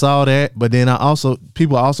 Yeah, and I saw that, but then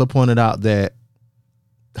people also pointed out that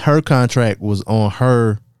her contract was on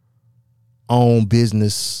her own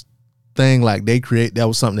business thing, like that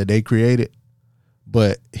was something that they created.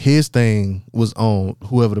 But his thing was on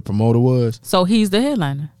whoever the promoter was. So he's the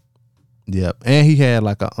headliner. Yep. And he had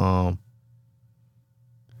like a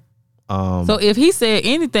so if he said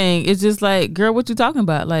anything, it's just like, girl, what you talking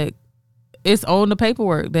about? Like, it's on the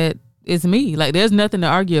paperwork that it's me. Like, there's nothing to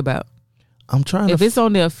argue about. I'm trying if it's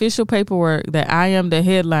on the official paperwork that I am the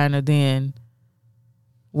headliner, then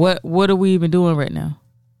what are we even doing right now?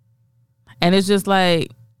 And it's just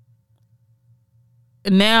like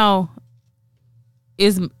now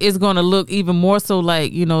it's gonna look even more so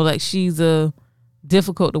like, you know, like she's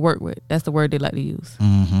difficult to work with. That's the word they like to use.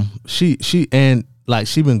 Mm-hmm. She and like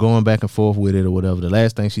she been going back and forth with it or whatever. The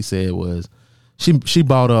last thing she said was she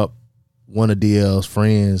brought up one of DL's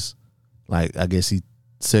friends, like I guess he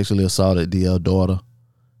sexually assaulted DL's daughter,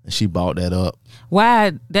 and she brought that up.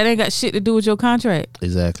 Why? That ain't got shit to do with your contract.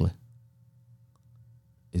 Exactly.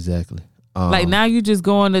 Like now you just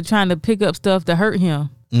going to trying to pick up stuff to hurt him.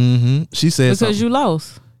 Mm-hmm. She said because you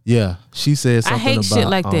lost. Yeah, she said something. I hate about shit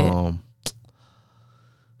like that.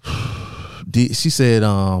 She said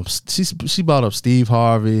she brought up Steve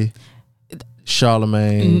Harvey,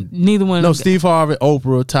 Charlamagne. Neither one. No, Steve Harvey,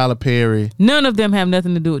 Oprah, Tyler Perry. None of them have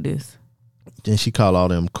nothing to do with this. Then she called all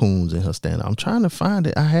them coons in her stand-up. I'm trying to find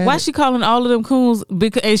it. Why she calling all of them coons?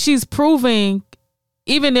 Because and she's proving,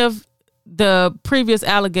 even if the previous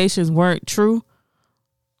allegations weren't true,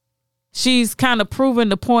 she's kind of proving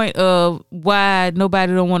the point of why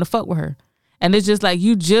nobody don't want to fuck with her. And it's just like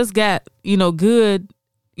you just got, you know, good,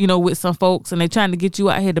 you know, with some folks and they trying to get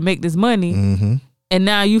you out here to make this money. Mm-hmm. And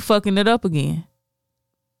now you fucking it up again.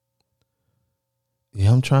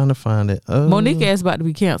 Yeah, I'm trying to find it. Monique ass about to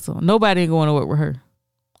be canceled. Nobody ain't going to work with her.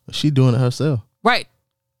 She doing it herself. Right.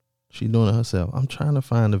 She doing it herself. I'm trying to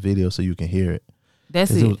find the video so you can hear it.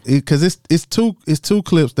 That's it. Because it's two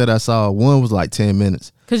clips that I saw. One was like 10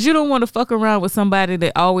 minutes. Because you don't want to fuck around with somebody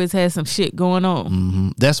that always has some shit going on. Mm-hmm.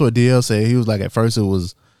 That's what DL said. He was like, at first it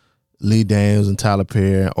was Lee Daniels and Tyler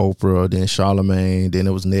Perry and Oprah, then Charlamagne, then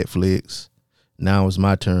it was Netflix. Now it's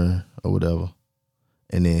my turn or whatever.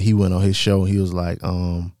 And then he went on his show. He was like,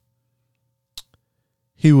 and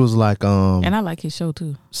I like his show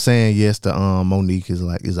too. Saying yes to Monique is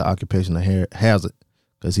an occupational hazard,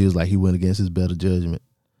 because he was like he went against his better judgment.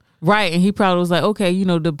 Right, and he probably was like, okay, you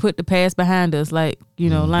know, to put the past behind us, like, you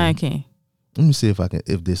know, Lion King. Let me see if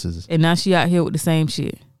this is. And now she out here with the same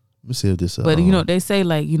shit. Let me see if this. But you know, they say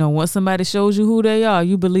like, you know, once somebody shows you who they are,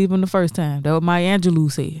 you believe them the first time. That's what Maya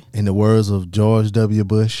Angelou said. In the words of George W.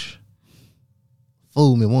 Bush,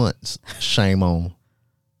 fool me once, shame on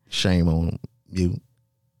you.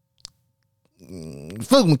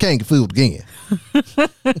 Fool me, can't get fooled again.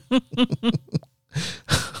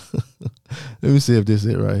 Let me see if this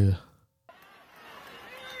is it right here.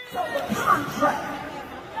 So the contract.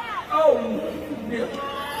 Oh, yeah.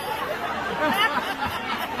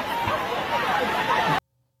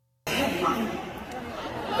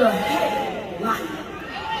 The headliner.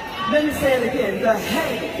 Let me say it again. The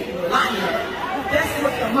headliner. That's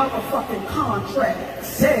what the motherfucking contract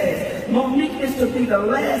says. Monique is to be the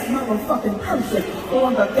last motherfucking person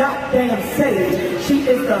on the goddamn stage. She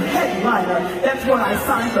is the headliner. That's what I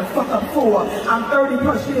signed the fuck up for. I'm 30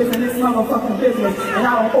 plus years in this motherfucking business, and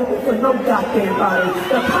I don't open for no goddamn body.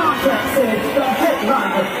 The contract said the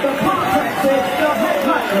headliner. The contract said the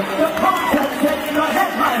headliner. The contract said the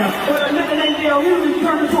headliner. But a nigga named Dale Hughes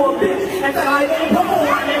turned into a bitch and said I ain't perform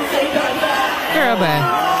and say that. Girl, bye.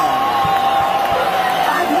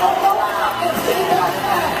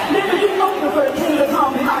 For the queen of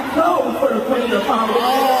comedy, I go for the queen of comedy.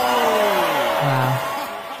 Wow.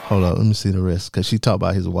 Hold up, let me see the rest, because she talked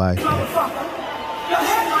about his wife. Motherfucker, your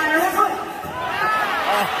headliner is what? I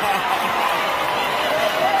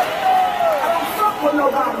don't fuck with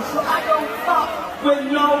nobody, so I don't fuck with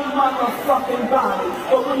no motherfucking body.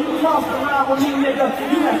 But when you cross the line with me, nigga,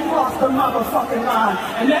 you have crossed the motherfucking line.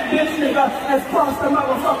 And that bitch nigga has crossed the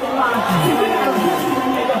motherfucking line. See, we got a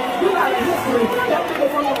history, nigga. We got a history. That nigga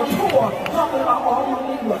went on a tour talking about all my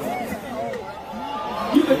niggas.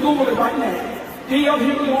 You can Google it right now. D.L.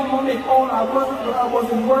 Hughley on Monique, all I wasn't, but I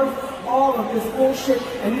wasn't worth all of this bullshit.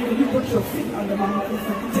 And nigga, you put your feet under my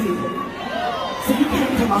motherfucking table. So you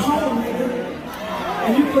came to my home, nigga,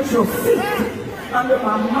 and you put your feet under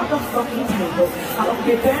my motherfucking table. I don't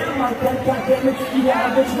get down like that, goddammit. You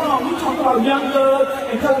got a bitch wrong. You talk about young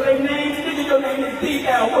blood and cause their names, nigga, your name is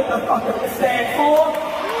D.L. What the fuck does it stand for?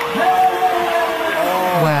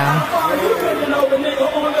 Wow. You taking over, nigga,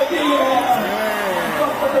 on the D.L.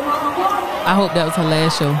 I hope that was her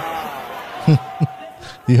last show.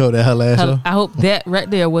 You hope that her last show? I hope that right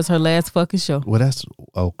there was her last fucking show. Well, that's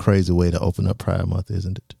a crazy way to open up Pride Month,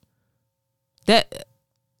 isn't it? That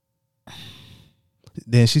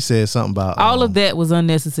Then she said something about all of that was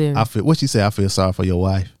unnecessary. What she said? I feel sorry for your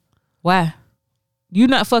wife. Why? You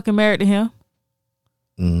not fucking married to him?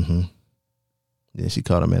 Mm-hmm. Yeah, she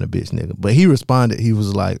called him man a bitch nigga, but he responded. He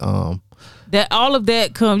was like, that all of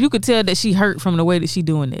that comes. You could tell that she hurt from the way that she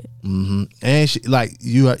doing it. Mm-hmm. And she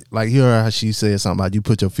you heard how she said something about you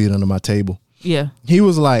put your feet under my table. Yeah. He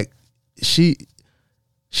was like, she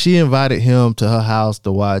invited him to her house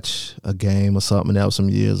to watch a game or something. That was some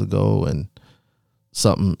years ago, and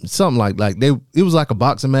something like it was like a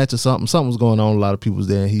boxing match or something. Something was going on. A lot of people was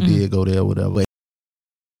there. And he did go there, or whatever. But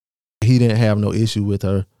he didn't have no issue with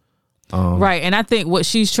her. Right, and I think what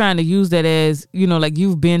she's trying to use that as, like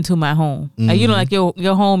you've been to my home. Like, like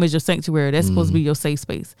your home is your sanctuary. That's supposed to be your safe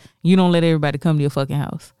space. You don't let everybody come to your fucking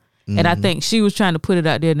house. And I think she was trying to put it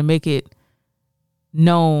out there to make it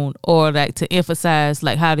known, or like to emphasize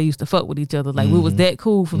like how they used to fuck with each other. Like we was that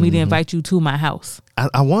cool for me to invite you to my house.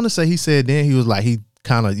 I want to say he said then he was like, he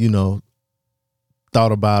kind of,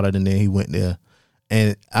 thought about it and then he went there.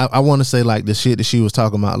 And I want to say like the shit that she was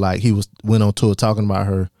talking about, like he went on tour talking about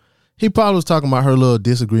her. He probably was talking about her little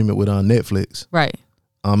disagreement with Netflix. Right.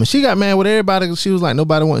 And she got mad with everybody. She was like,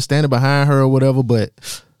 nobody wasn't standing behind her or whatever, but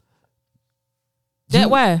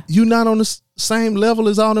why? You not on the same level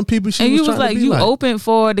as all them people she was trying to be like. And you open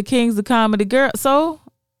for the Kings of Comedy, girl. So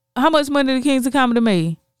how much money the Kings of Comedy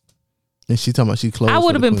made? And she talking about she closed. I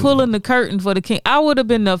would have been pulling the curtain for the King. I would have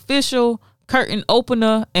been the official curtain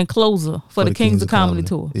opener and closer for the Kings of Comedy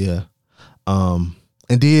tour. Yeah. And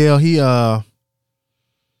DL,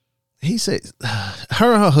 he said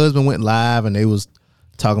her and her husband went live and they was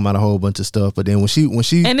talking about a whole bunch of stuff. But then when she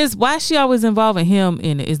and it's why she always involving him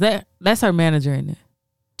in it. That's her manager in it.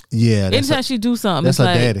 Yeah. Anytime she do something, that's it's her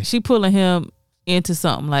like daddy. She pulling him into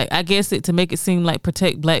something. Like I guess it to make it seem like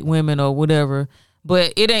protect black women or whatever.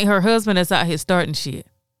 But it ain't her husband that's out here starting shit.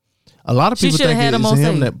 A lot of people think it's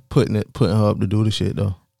him that putting her up to do the shit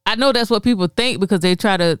though. I know that's what people think because they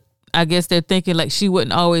try to. I guess they're thinking like she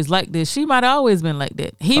wasn't always like this. She might have always been like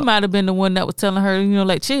that. He might have been the one that was telling her,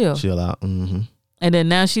 like chill out. Mm-hmm. And then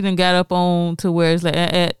now she done got up on to where it's like,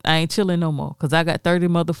 I ain't chilling no more because I got 30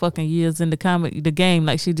 motherfucking years in the game,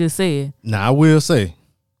 like she just said. Now I will say,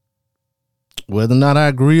 whether or not I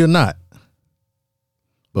agree or not,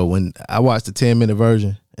 but when I watched the 10-minute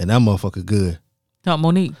version and that motherfucker good. Talk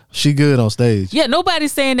Monique. She good on stage. Yeah,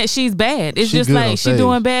 nobody's saying that she's bad. It's just like she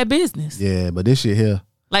doing bad business. Yeah, but this shit here.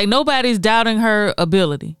 Like nobody's doubting her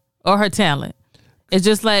ability or her talent. It's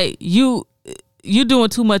just like you doing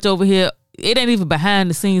too much over here. It ain't even behind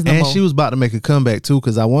the scenes no more. And she was about to make a comeback too,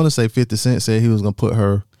 because I want to say 50 Cent said he was gonna put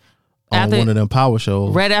her on one of them power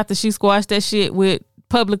shows right after she squashed that shit with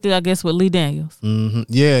publicly, I guess, with Lee Daniels. Mm-hmm.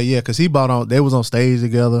 Yeah, because he bought on. They was on stage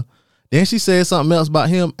together. Then she said something else about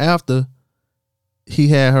him after he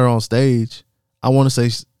had her on stage. I want to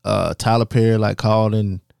say Tyler Perry like called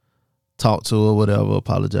and talked to her, whatever,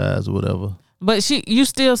 apologized or whatever. But you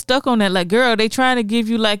still stuck on that. Like, girl, they trying to give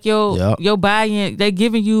you like your buy-in. They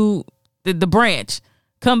giving you the branch.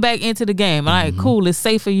 Come back into the game. All right, cool. It's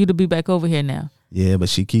safe for you to be back over here now. Yeah, but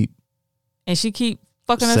she keep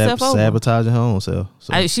fucking herself over. Sabotaging her own self.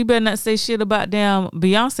 So. She better not say shit about damn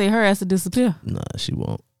Beyonce. Her ass to disappear. Nah, she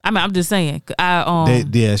won't. I mean, I'm just saying.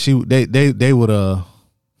 They would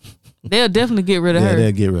they'll definitely get rid of her.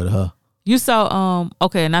 They'll get rid of her. You saw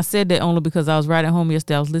okay, and I said that only because I was riding home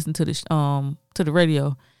yesterday. I was listening to the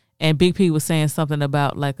radio, and Big P was saying something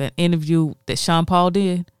about like an interview that Sean Paul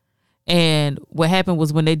did. And what happened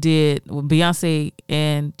was when Beyonce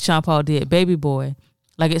and Sean Paul did Baby Boy,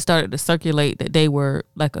 like it started to circulate that they were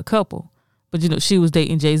like a couple. But, you know, she was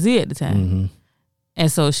dating Jay-Z at the time. Mm-hmm.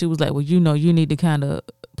 And so she was like, well, you know, you need to kind of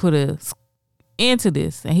put a end to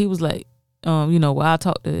this. And he was like, you know, well,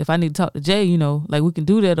 if I need to talk to Jay, you know, like we can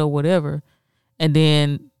do that or whatever. And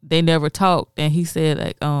then they never talked. And he said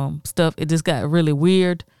like stuff, it just got really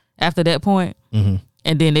weird after that point. Mm-hmm.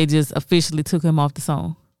 And then they just officially took him off the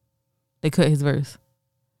song. They cut his verse.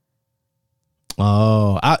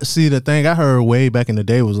 Oh, I see. The thing I heard way back in the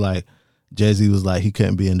day was like Jay-Z was like he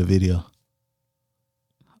couldn't be in the video.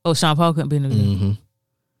 Oh, Sean Paul couldn't be in the video. Mm-hmm.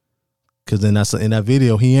 Cause then in that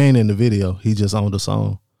video, he ain't in the video. He just on the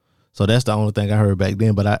song. So that's the only thing I heard back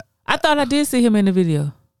then. But I thought I did see him in the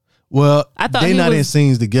video. Well, they not in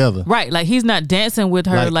scenes together. Right, like he's not dancing with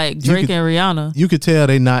her like Drake and Rihanna. You could tell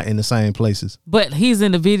they not in the same places. But he's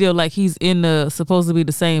in the video like he's in the supposed to be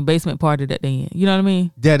the same basement party that they in. You know what I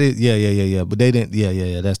mean? That is, yeah. But they didn't,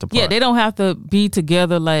 yeah. That's the part. Yeah, they don't have to be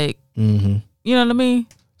together like, you know what I mean?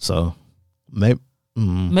 So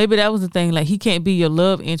maybe that was the thing. Like he can't be your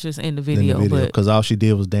love interest in the video, because all she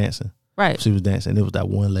did was dancing. Right, she was dancing. There was that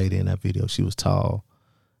one lady in that video. She was tall.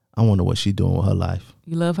 I wonder what she doing with her life.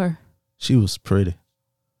 You love her? She was pretty.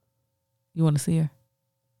 You want to see her?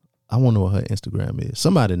 I wonder what her Instagram is.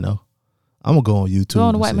 Somebody know. I'm going to go on YouTube. Go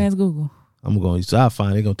on the white man's Google. I'm going to go on YouTube. I'll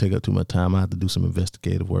find it. It's going to take up too much time. I have to do some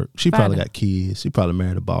investigative work. She probably got kids. She probably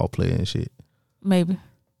married a ball player and shit. Maybe.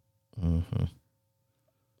 Mm-hmm.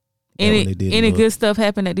 Any good stuff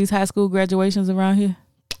happen at these high school graduations around here?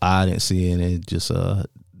 I didn't see any. Just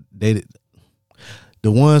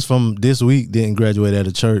the ones from this week didn't graduate at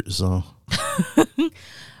a church, so.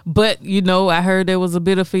 But you know, I heard there was a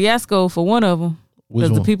bit of fiasco for one of them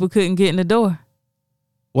because the people couldn't get in the door.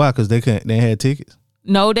 Why? Because they had tickets.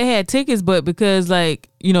 No, they had tickets, but because like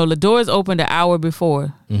you know, the doors opened an hour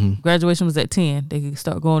before. Mm-hmm. Graduation was at 10. They could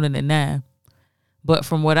start going in at 9. But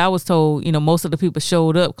from what I was told, you know, most of the people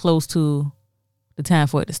showed up close to the time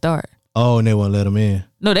for it to start. Oh, and they wouldn't let them in.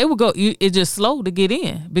 No, they would go. It's just slow to get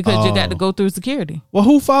in because you got to go through security. Well,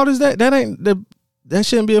 whose fault is that? That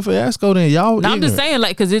shouldn't be a fiasco then, y'all. No, I'm just saying,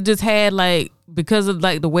 like, because it just had like because of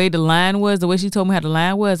like the way the line was, the way she told me how the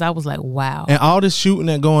line was, I was like, wow. And all this shooting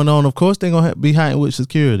that going on, of course, they're gonna be heightened with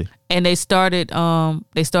security. And they started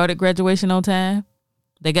graduation on time.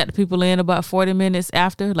 They got the people in about 40 minutes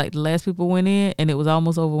after, like the last people went in, and it was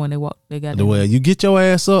almost over when they walked. They got in. Well, you get your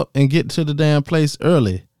ass up and get to the damn place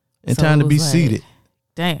early. And so time to be like, seated.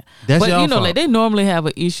 Damn. But you know, like they normally have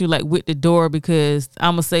an issue like with the door because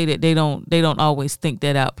I'm gonna say that they don't always think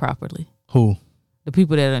that out properly. Who? The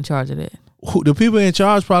people that are in charge of that. The people in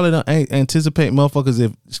charge probably don't anticipate motherfuckers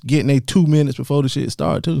if getting 2 minutes before the shit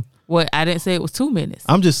start too. Well, I didn't say it was 2 minutes.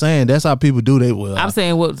 I'm just saying that's how people do they will. I'm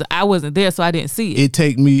saying I wasn't there, so I didn't see it. It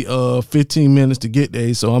take me 15 minutes to get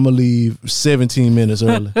there, so I'm gonna leave 17 minutes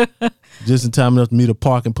early, just in time enough for me to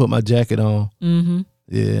park and put my jacket on. Mm-hmm.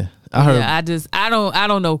 Yeah, I heard. Yeah, I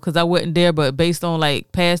don't know because I wasn't there, but based on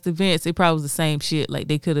like past events, it probably was the same shit. Like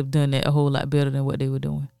they could have done that a whole lot better than what they were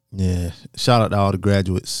doing. Yeah, shout out to all the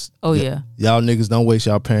graduates. Oh yeah, y'all niggas don't waste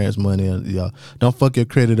y'all parents' money. Y'all don't fuck your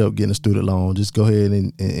credit up getting a student loan. Just go ahead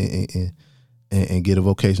and get a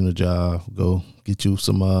vocational job. Go get you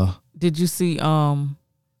some. Did you see the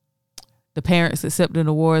parents accepting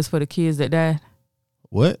awards for the kids that died?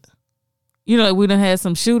 What? You know, we done had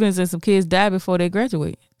some shootings and some kids die before they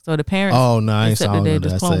graduate. So the parents. Oh no, I ain't saw their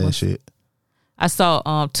diplomas. Shit. I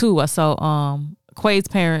saw two. I saw Quay's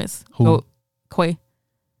parents. Who? Quay.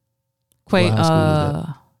 Quay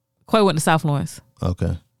went to South Lawrence.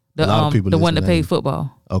 Okay. A lot of people the one that played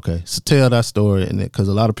football. Okay, so tell that story because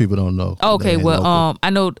a lot of people don't know. Okay, well, I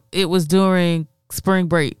know it was during spring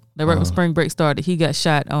break. Right when spring break started, he got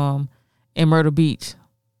shot in Myrtle Beach,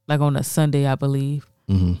 like on a Sunday, I believe.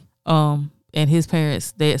 Mm-hmm. And his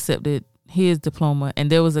parents, they accepted his diploma, and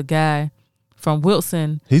there was a guy from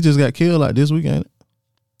Wilson. He just got killed like this weekend.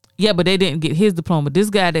 Yeah, but they didn't get his diploma. This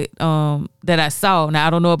guy that I saw, now I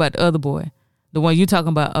don't know about the other boy, the one you talking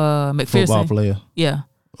about, McPherson. Football player. Yeah.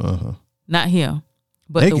 Not him.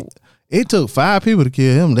 But it took 5 people to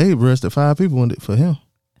kill him. They arrested 5 people for him.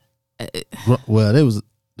 Well,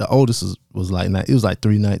 the oldest was like it was like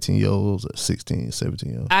 3 19-year-olds or 16,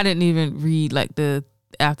 17-year-olds. I didn't even read like the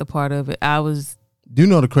after part of it. I was Do you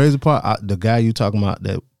know the crazy part? The guy you talking about,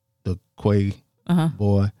 the Quay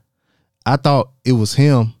boy, I thought it was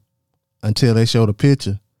him until they showed a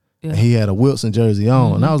picture. Yeah. And he had a Wilson jersey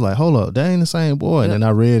on. And I was like, hold up, that ain't the same boy. And then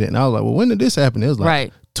I read it and I was like, well, when did this happen? It was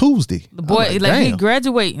like Tuesday. The boy, like he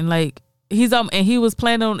graduating, like he's and he was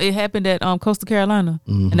planning on, it happened at Coastal Carolina.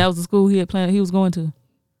 And that was the school he was going to.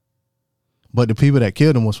 But the people that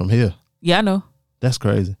killed him was from here. Yeah, I know. That's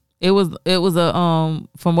crazy. It was a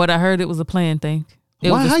from what I heard, it was a planned thing.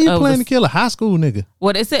 How you planning to kill a high school nigga?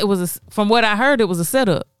 Well, they said it was from what I heard, it was a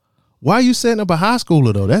setup. Why are you setting up a high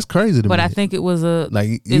schooler though? That's crazy to me. But I think it was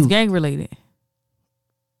it's gang related.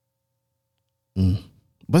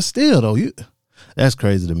 But still though, that's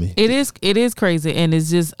crazy to me. It is crazy, and it's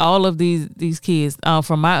just all of these kids.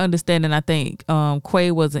 From my understanding, I think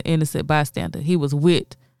Quay was an innocent bystander. He was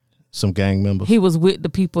with some gang members. He was with the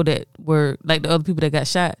people that were like the other people that got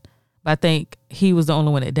shot. But I think he was the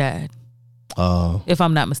only one that died. If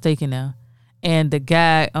I'm not mistaken now. And the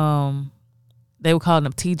guy, they were calling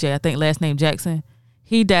him TJ, I think last name Jackson.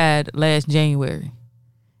 He died last January.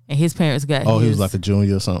 And his parents got he was like a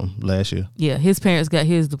junior or something last year. Yeah, his parents got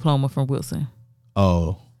his diploma from Wilson.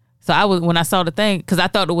 Oh. So when I saw the thing, because I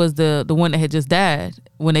thought it was the one that had just died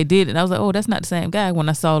when they did it. And I was like, oh, that's not the same guy. When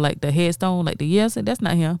I saw like the headstone, like the year, I said, that's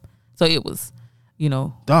not him. So it was, a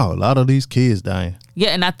lot of these kids dying. Yeah,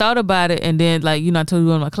 and I thought about it, and then I told you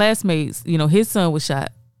one of my classmates, his son was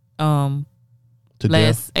shot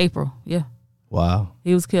last April. Yeah. Wow.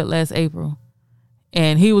 He was killed last April.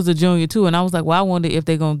 And he was a junior too. And I was like, well, I wonder if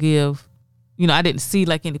they're gonna give, I didn't see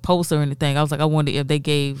like any poster or anything. I was like, I wonder if they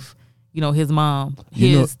gave, his mom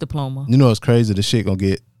his diploma. It's crazy. The shit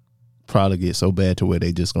gonna probably get so bad to where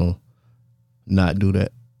they just gonna not do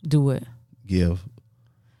that. Do it. Give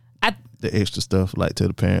the extra stuff like to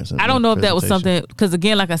the parents. I don't know if that was something, because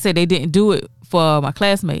again, like I said, they didn't do it for my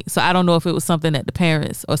classmate. So I don't know if it was something that the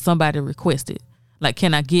parents or somebody requested. Like,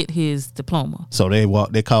 can I get his diploma? So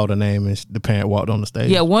they called her name and the parent walked on the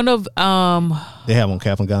stage? Yeah, one of they have on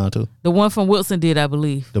cap and gown too? The one from Wilson did, I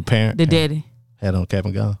believe. The parent? The daddy. Had on cap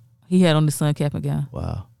and gown? He had on the son cap and gown.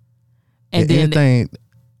 Wow. And then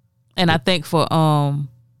I think for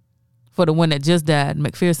the one that just died,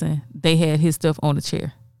 McPherson, they had his stuff on the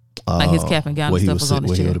chair. Like his cap and gown and stuff was on the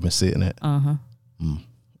chair. Where he would have been sitting at.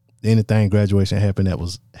 Anything graduation happened that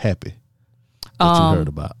was happy that you heard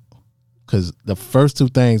about? Because the first two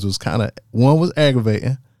things was one was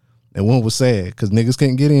aggravating and one was sad because niggas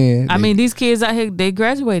couldn't get in. I mean, these kids out here, they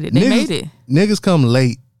graduated. They made it. Niggas come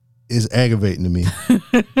late is aggravating to me.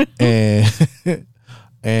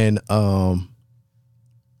 and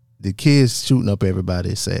the kids shooting up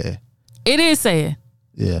everybody is sad. It is sad.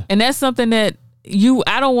 Yeah. And that's something that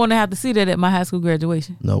I don't want to have to see that at my high school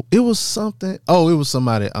graduation. No, it was something. Oh, it was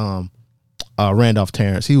somebody, Randolph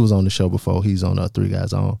Terrence. He was on the show before. He's on 3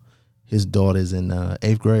 Guys On. His daughter's in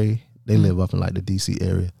 8th grade. They live up in like the DC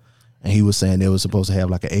area. And he was saying they were supposed to have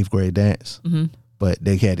like an 8th grade dance, but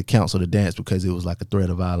they had to cancel the dance because it was like a threat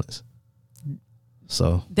of violence.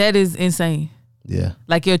 So that is insane. Yeah.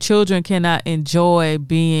 Like your children cannot enjoy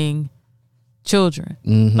being children.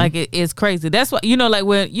 Like it's crazy. That's why, like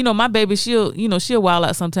when, my baby, she'll wild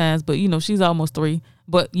out sometimes, but she's almost 3.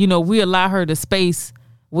 But, we allow her the space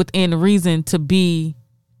within reason to be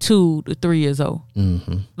 2 to 3 years old.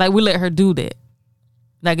 Like we let her do that.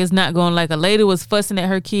 Like it's not going, like a lady was fussing at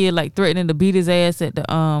her kid, like threatening to beat his ass at the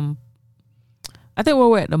I think we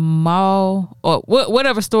were at the mall or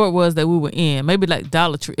whatever store it was that we were in. Maybe like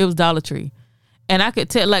Dollar Tree. It was Dollar Tree. And I could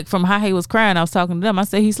tell, like from how he was crying, I was talking to them. I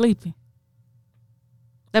said, he's sleeping.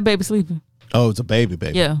 That baby sleeping. Oh, it's a baby.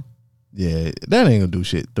 Yeah. Yeah, that ain't gonna do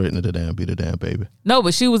shit. Threatening to beat the damn baby. No,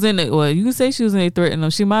 but she was in it. Well, you can say she was in there threatening him.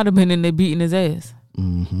 She might have been in there beating his ass.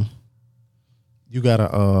 You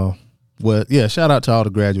gotta shout out to all the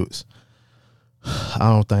graduates. I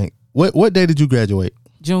don't think what day did you graduate?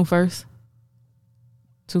 June 1st,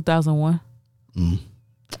 2001.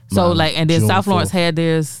 So and then June South Florence 4th. Had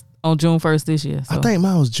theirs on June 1st this year. So. I think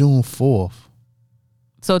mine was June 4th.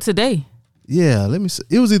 So today. Yeah, let me see.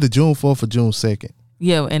 It was either June 4th or June 2nd.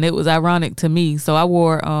 Yeah, and it was ironic to me. So I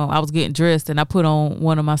wore I was getting dressed and I put on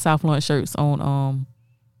one of my South Florence shirts on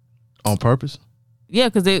purpose? Yeah,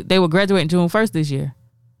 because they were graduating June 1st this year.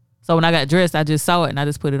 So when I got dressed, I just saw it and I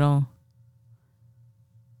just put it on.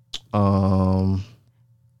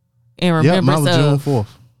 In remembrance mine was June 4th.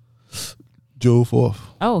 June 4th.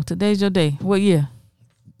 Oh, today's your day. What year?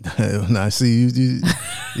 Now, see,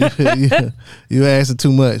 you asking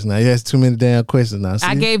too much. Now, you asked too many damn questions. Now, see?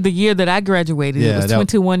 I gave the year that I graduated. Yeah, it was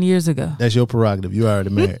 21 years ago. That's your prerogative. You already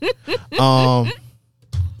married.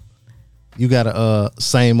 You got a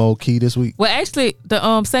same old key this week? Well, actually,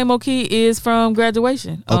 the same old key is from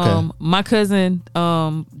graduation. Okay. My cousin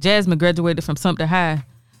Jasmine graduated from Sumter High.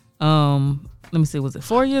 Let me see, was it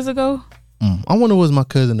 4 years ago? I wonder was my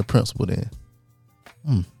cousin the principal then?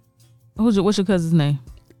 What's your cousin's name?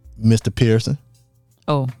 Mr. Pearson.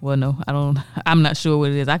 Oh, well, no, I'm not sure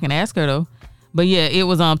what it is. I can ask her though. But yeah, it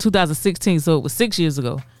was 2016, so it was 6 years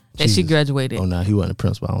ago that she Jesus. graduated. Oh, no, he wasn't the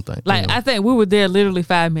principal, I don't think. Like, Anyway. I think we were there literally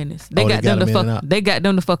 5 minutes. They got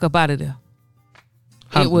them the fuck up out of there.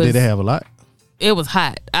 Did they have a lot? It was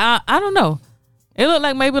hot. I don't know. It looked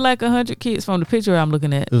like maybe like 100 kids from the picture I'm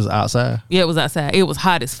looking at. It was outside? Yeah, it was outside. It was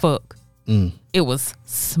hot as fuck. It was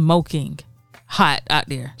smoking hot out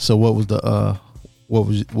there. So what was the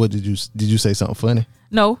did you say something funny?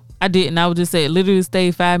 No, I didn't. I would just say it literally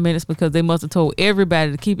stayed 5 minutes because they must have told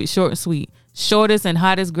everybody to keep it short and sweet. Shortest and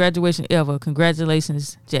hottest graduation ever.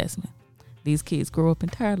 Congratulations, Jasmine. These kids grow up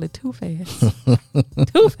entirely too fast.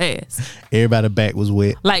 Too fast. Everybody back was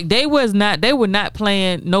wet. Like they were not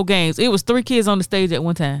playing no games. It was 3 kids on the stage at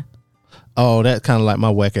one time. Oh, that's kind of like my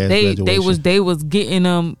whack ass graduation. They was getting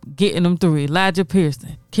them through. Elijah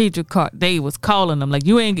Pearson, Kedra Cart. They was calling them like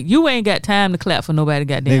you ain't got time to clap for nobody.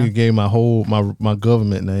 Goddamn. Nigga gave my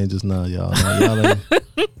government name just now, y'all. Y'all ain't.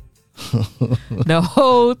 The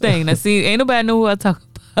whole thing. Now see, ain't nobody know who I talk about.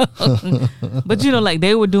 But you know, like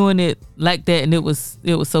they were doing it like that, and it was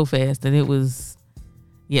so fast, and it was,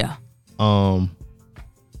 yeah. I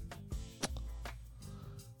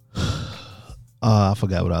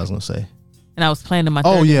forgot what I was gonna say. And I was planning my.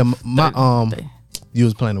 Oh 30th, yeah, birthday. You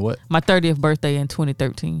was planning what? My 30th birthday in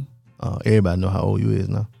 2013. Everybody know how old you is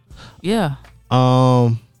now. Yeah.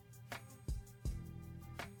 My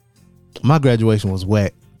graduation was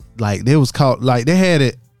whack. Like they was called, like they had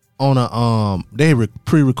it on a they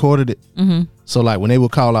pre-recorded it. Mm-hmm. So like when they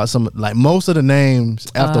would call out some, like most of the names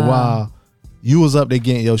after a while, you was up there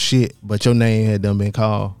getting your shit, but your name had done been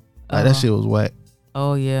called. Like that shit was whack.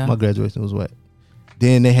 Oh yeah. My graduation was whack.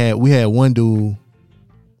 Then we had one dude.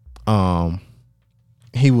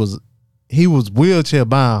 He was wheelchair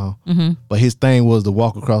bound, but his thing was to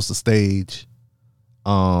walk across the stage,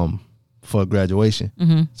 for graduation.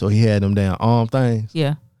 Mm-hmm. So he had them damn arm things.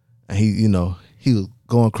 Yeah. And he was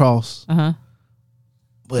going across. But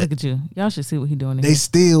But look at you. Y'all should see what he doing. they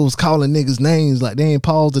still was calling niggas names like they ain't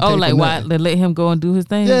paused to take. Oh, like why they let him go and do his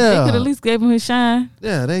thing? Yeah. They could at least gave him his shine.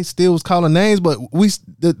 Yeah, they still was calling names, but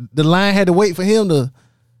the line had to wait for him to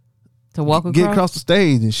walk across. get across the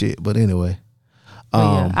stage and shit. But anyway,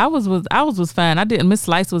 yeah, I was fine. I didn't. Miss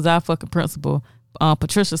Slice was our fucking principal.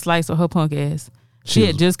 Patricia Slice or her punk ass. She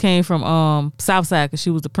had just came from Southside because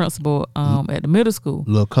she was the principal at the middle school.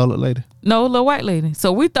 Little colored lady. No, little white lady.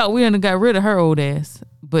 So we thought we got rid of her old ass.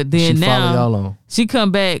 But then She follow now y'all on. she come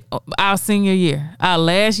back our senior year, our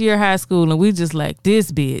last year of high school, and we just like this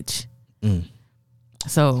bitch.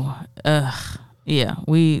 So yeah,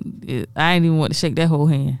 I ain't even want to shake that whole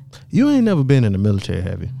hand. You ain't never been in the military,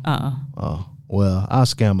 have you? Uh-uh. Well, our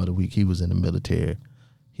scam of the week, he was in the military.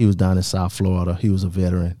 He was down in South Florida. He was a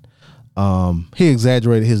veteran. He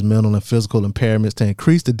exaggerated his mental and physical impairments to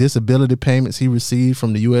increase the disability payments he received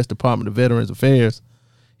from the U.S. Department of Veterans Affairs.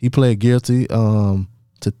 He pled guilty to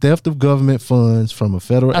theft of government funds from a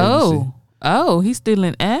federal agency. Oh, he's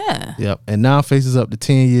stealing air. Yep, and now faces up to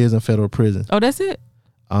 10 years in federal prison. Oh, that's it?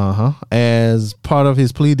 As part of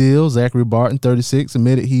his plea deal, Zachary Barton, 36,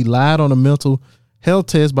 admitted he lied on a mental health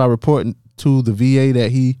test by reporting to the VA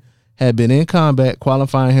that he had been in combat,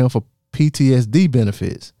 qualifying him for PTSD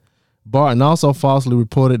benefits. Barton also falsely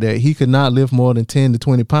reported that he could not lift more than 10 to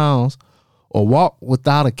 20 pounds or walk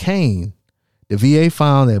without a cane. The VA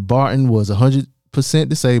found that Barton was 100%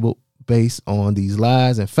 disabled based on these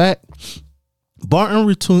lies. In fact, Barton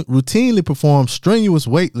routinely performed strenuous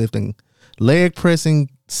weightlifting, leg pressing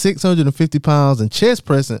 650 pounds and chest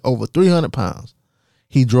pressing over 300 pounds.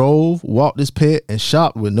 He drove, walked his pet, and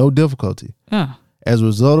shopped with no difficulty. As a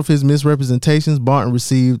result of his misrepresentations, Barton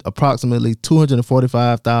received approximately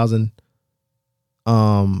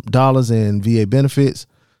 $245,000 in VA benefits,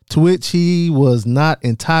 to which he was not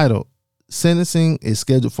entitled. Sentencing is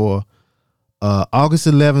scheduled for August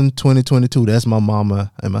 11, 2022. That's my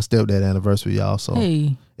mama and my stepdad anniversary, y'all. So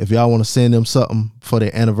if y'all want to send them something for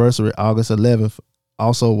their anniversary, August 11th,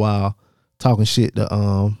 also while talking shit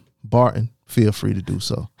to Barton, feel free to do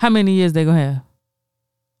so. How many years they gonna have?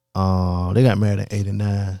 They got married in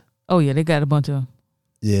 89. Oh yeah, they got a bunch of them.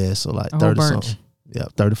 Yeah, so like 30 something. Yeah,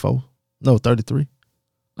 34. No, 33.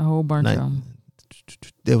 A whole bunch of them.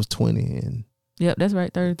 There was 20 and yep, that's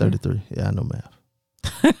right, 33. Yeah, I know math.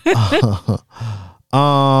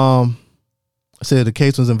 Said the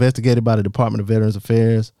case was investigated by the Department of Veterans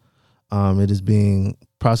Affairs. It is being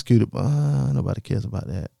prosecuted. Nobody cares about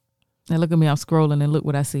that. Now look at me. I'm scrolling and look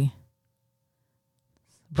what I see.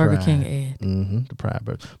 Burger Pride. King ad. The Pride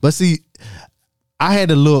Burger. But see, I had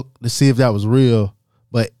to look to see if that was real.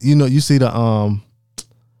 But you see the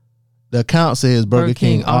account says Burger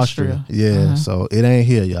King Austria. Yeah, so it ain't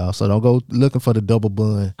here, y'all. So don't go looking for the double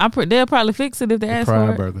bun. They'll probably fix it if they ask for Pride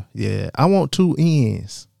it. Burger. Yeah, I want 2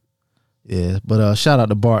 ends. Yeah, but shout out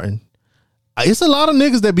to Barton. It's a lot of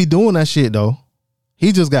niggas that be doing that shit though.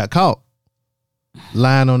 He just got caught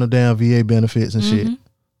lying on the damn VA benefits and shit.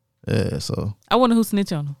 Yeah, so I wonder who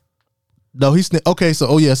snitched on him. no, okay.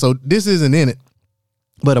 So so this isn't in it,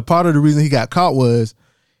 but a part of the reason he got caught was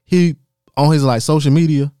he on his like social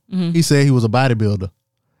media. He said he was a bodybuilder,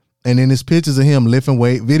 and then there's pictures of him lifting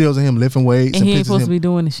weight, videos of him lifting weights, And he ain't pictures supposed of to him. be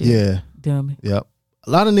doing this shit. Yeah, Dummy. yep. A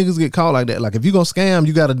lot of niggas get caught like that. Like if you gonna scam,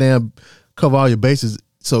 you gotta damn cover all your bases.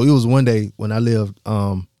 So it was one day when I lived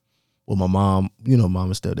with my mom, mom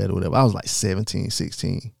and stepdad or whatever. I was like 17,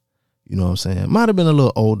 16. You know what I'm saying? Might have been a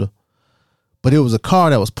little older. But it was a car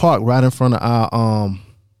that was parked right in front of our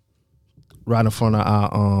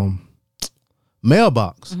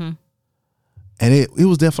mailbox. And it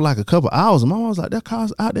was there for like a couple hours. And my mom was like, that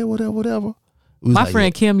car's out there, whatever. My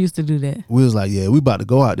friend Kim used to do that. We was like, yeah, we about to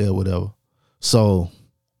go out there, whatever. So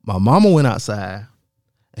my mama went outside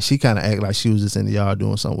and she kind of acted like she was just in the yard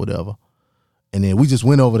doing something, whatever. And then we just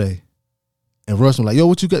went over there. And Russ was like, yo,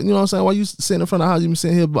 what you got? You know what I'm saying? Why you sitting in front of the house? You been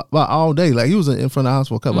sitting here about all day. Like he was in front of the house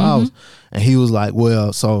for a couple hours. And he was like,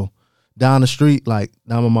 well, so down the street, like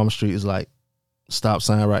down my mama's street is like stop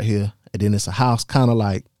sign right here. And then it's a house kind of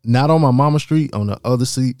like not on my mama's street, on the other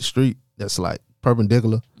street that's like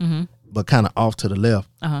perpendicular, but kind of off to the left.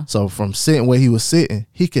 So from sitting where he was sitting,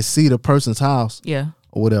 he could see the person's house. Yeah.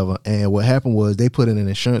 Or whatever. And what happened was they put in an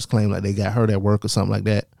insurance claim like they got hurt at work or something like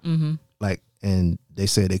that. Like, and they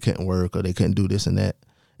said they couldn't work or they couldn't do this and that.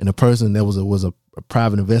 And the person that was a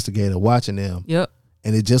private investigator watching them. Yep.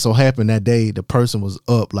 And it just so happened that day the person was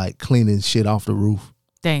up like cleaning shit off the roof.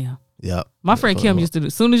 Damn. Yep. My friend Kim used to do.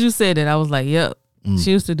 As soon as you said that, I was like, yep.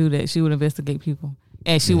 She used to do that. She would investigate people.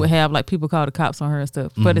 And she would have like people call the cops on her and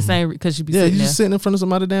stuff. For the same, because she'd be sitting you there. just sitting in front of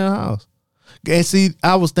somebody's damn house. And see,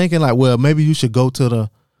 I was thinking like, well, maybe you should go to the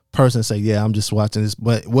person and say, yeah, I'm just watching this.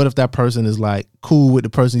 But what if that person is like cool with the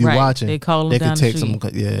person you're Right. watching? They call them They down could the text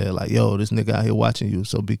them, yeah, like, yo, this nigga out here watching you,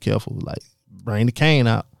 so be careful. Like, bring the cane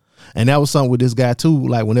out. And that was something with this guy too.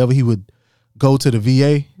 Like, whenever he would go to the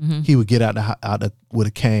VA, he would get out with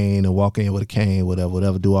a cane and walk in with a cane,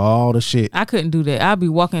 whatever, do all the shit. I couldn't do that. I'd be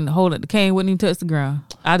walking, holding the cane, wouldn't even touch the ground.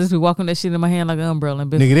 I'd just be walking that shit in my hand like an umbrella.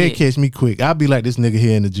 And Nigga, they catch me quick. I'd be like this nigga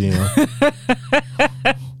here in the gym.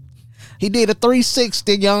 He did a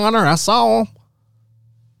 360, Your Honor. I saw him.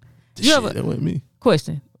 You ever- That wasn't me.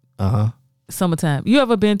 Question. Summertime. You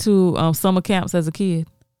ever been to summer camps as a kid?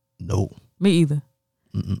 No. Me either.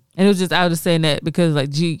 And it was just, I was just saying that because like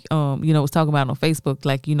G, was talking about it on Facebook,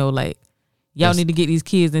 like, like y'all need to get these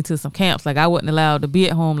kids into some camps. Like I wasn't allowed to be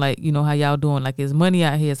at home, like, how y'all doing. Like there's money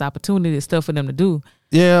out here, there's opportunity, there's stuff for them to do.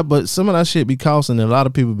 Yeah, but some of that shit be costing, and a lot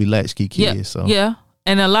of people be latchkey kids. Yeah. So Yeah.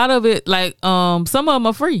 And a lot of it, like, some of them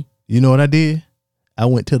are free. you know what I did? I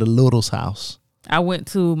went to the Littles house. I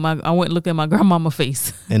went and looked at my grandmama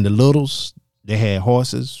face. And the Littles, they had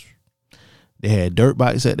horses. They had dirt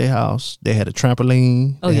bikes at their house. They had a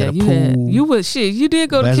trampoline. Oh they yeah, had a you pool. you did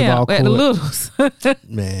go to basketball camp at the court. Littles.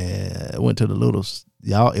 Man, I went to the Littles.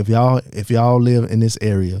 Y'all, if y'all live in this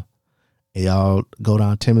area and y'all go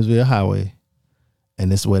down Timminsville Highway,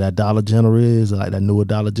 and this is where that Dollar General is, like that newer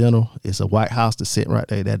Dollar General, it's a white house that's sitting right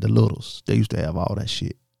there at the Littles. They used to have all that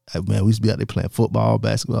shit. Like, man, we used to be out there playing football,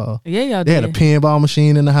 basketball. Yeah, y'all They did. had a pinball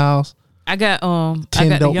machine in the house. I got the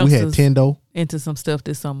Tendo. We had youngsters Tendo. into some stuff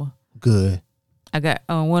this summer. Good. I got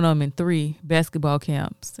one of them in 3 basketball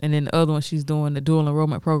camps, and then the other one she's doing the dual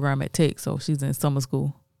enrollment program at Tech, so she's in summer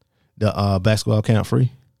school. The basketball camp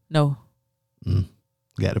free. No,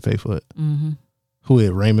 Got to pay for it. Who is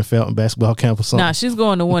Raymond Felton basketball camp or something? nah, she's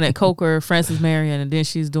going to one at Coker, Francis Marion, and then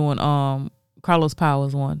she's doing Carlos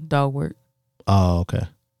Powers one, dog work. Oh, okay.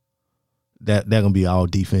 That gonna be all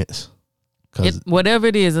defense. Cause Whatever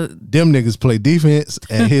it is, them niggas play defense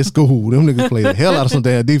at his school. Them niggas play the hell out of some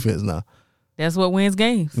damn defense now. that's what wins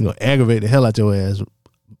games. You gonna aggravate the hell out your ass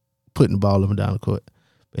putting the ball up and down the court.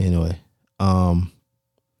 But anyway,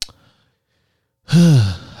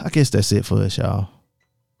 I guess that's it for us, y'all.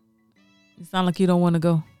 You sound like you don't want to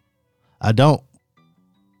go. I don't,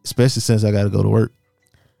 especially since I got to go to work.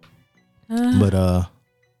 But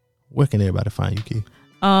where can everybody find you, Key?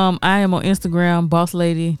 I am on Instagram, Boss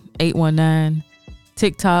Lady 819,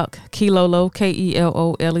 TikTok, Kelolo,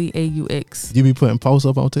 KELOLEAUX. You be putting posts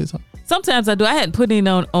up on TikTok? Sometimes I do. I hadn't put it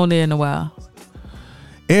on there in a while.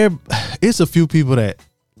 It's a few people that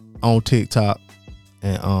on TikTok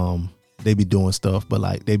and they be doing stuff, but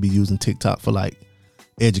like they be using TikTok for like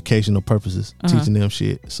educational purposes, teaching them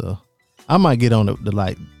shit. So I might get on it to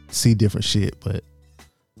like see different shit, but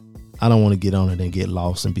I don't want to get on it and get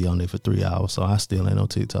lost and be on there for 3 hours. So I still ain't on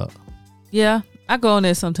TikTok. Yeah, I go on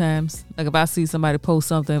there sometimes. Like if I see somebody post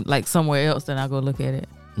something like somewhere else, then I go look at it.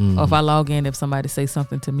 Or if I log in, if somebody say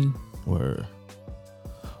something to me. Word.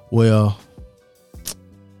 Well,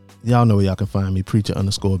 y'all know where y'all can find me,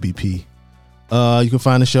 Preacher_BP. You can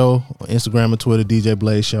find the show on Instagram and Twitter, DJ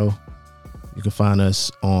Blaze Show. You can find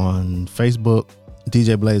us on Facebook,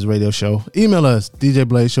 DJ Blaze Radio Show. Email us,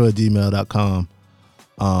 djblazeshow@gmail.com.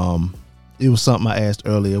 It was something I asked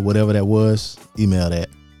earlier, whatever that was, email that.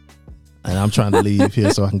 And I'm trying to leave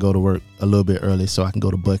here so I can go to work a little bit early so I can go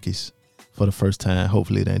to Buc-ee's for the first time.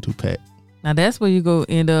 Hopefully it ain't too packed. Now that's where you go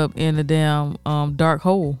end up in the damn dark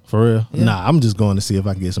hole. For real? Yeah. Nah, I'm just going to see if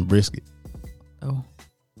I can get some brisket. Oh.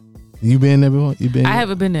 You been there before? You been I there?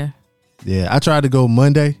 haven't been there. Yeah, I tried to go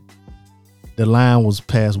Monday. The line was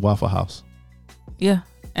past Waffle House. Yeah.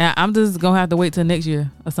 And I'm just going to have to wait till next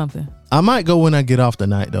year or something. I might go when I get off the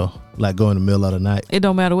night though. Like go in the middle of the night. It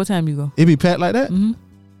don't matter what time you go. It be packed like that? Mm-hmm.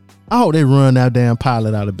 I hope they run that damn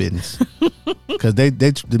pilot out of business. Cause they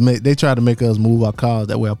try to make us move our cars.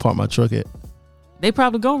 That way I park my truck at. They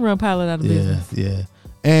probably gonna run pilot out of business. Yeah.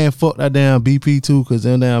 And fuck that damn BP too, cause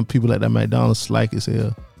them damn people at that McDonald's slack as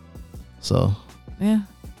hell. So Yeah.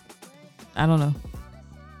 I don't know.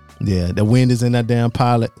 yeah, the wind is in that damn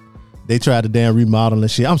pilot. They tried to damn remodel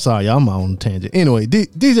and shit. I'm sorry, y'all, I'm on a tangent. Anyway,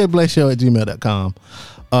 djblazeshow@gmail.com.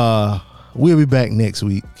 We'll be back next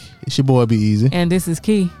week. It's your boy Be Easy. And this is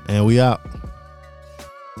Key. And we out.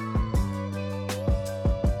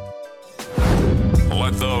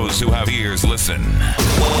 Let those who have ears listen.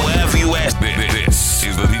 Whatever you ask, this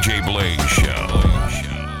is the DJ Blaze Show.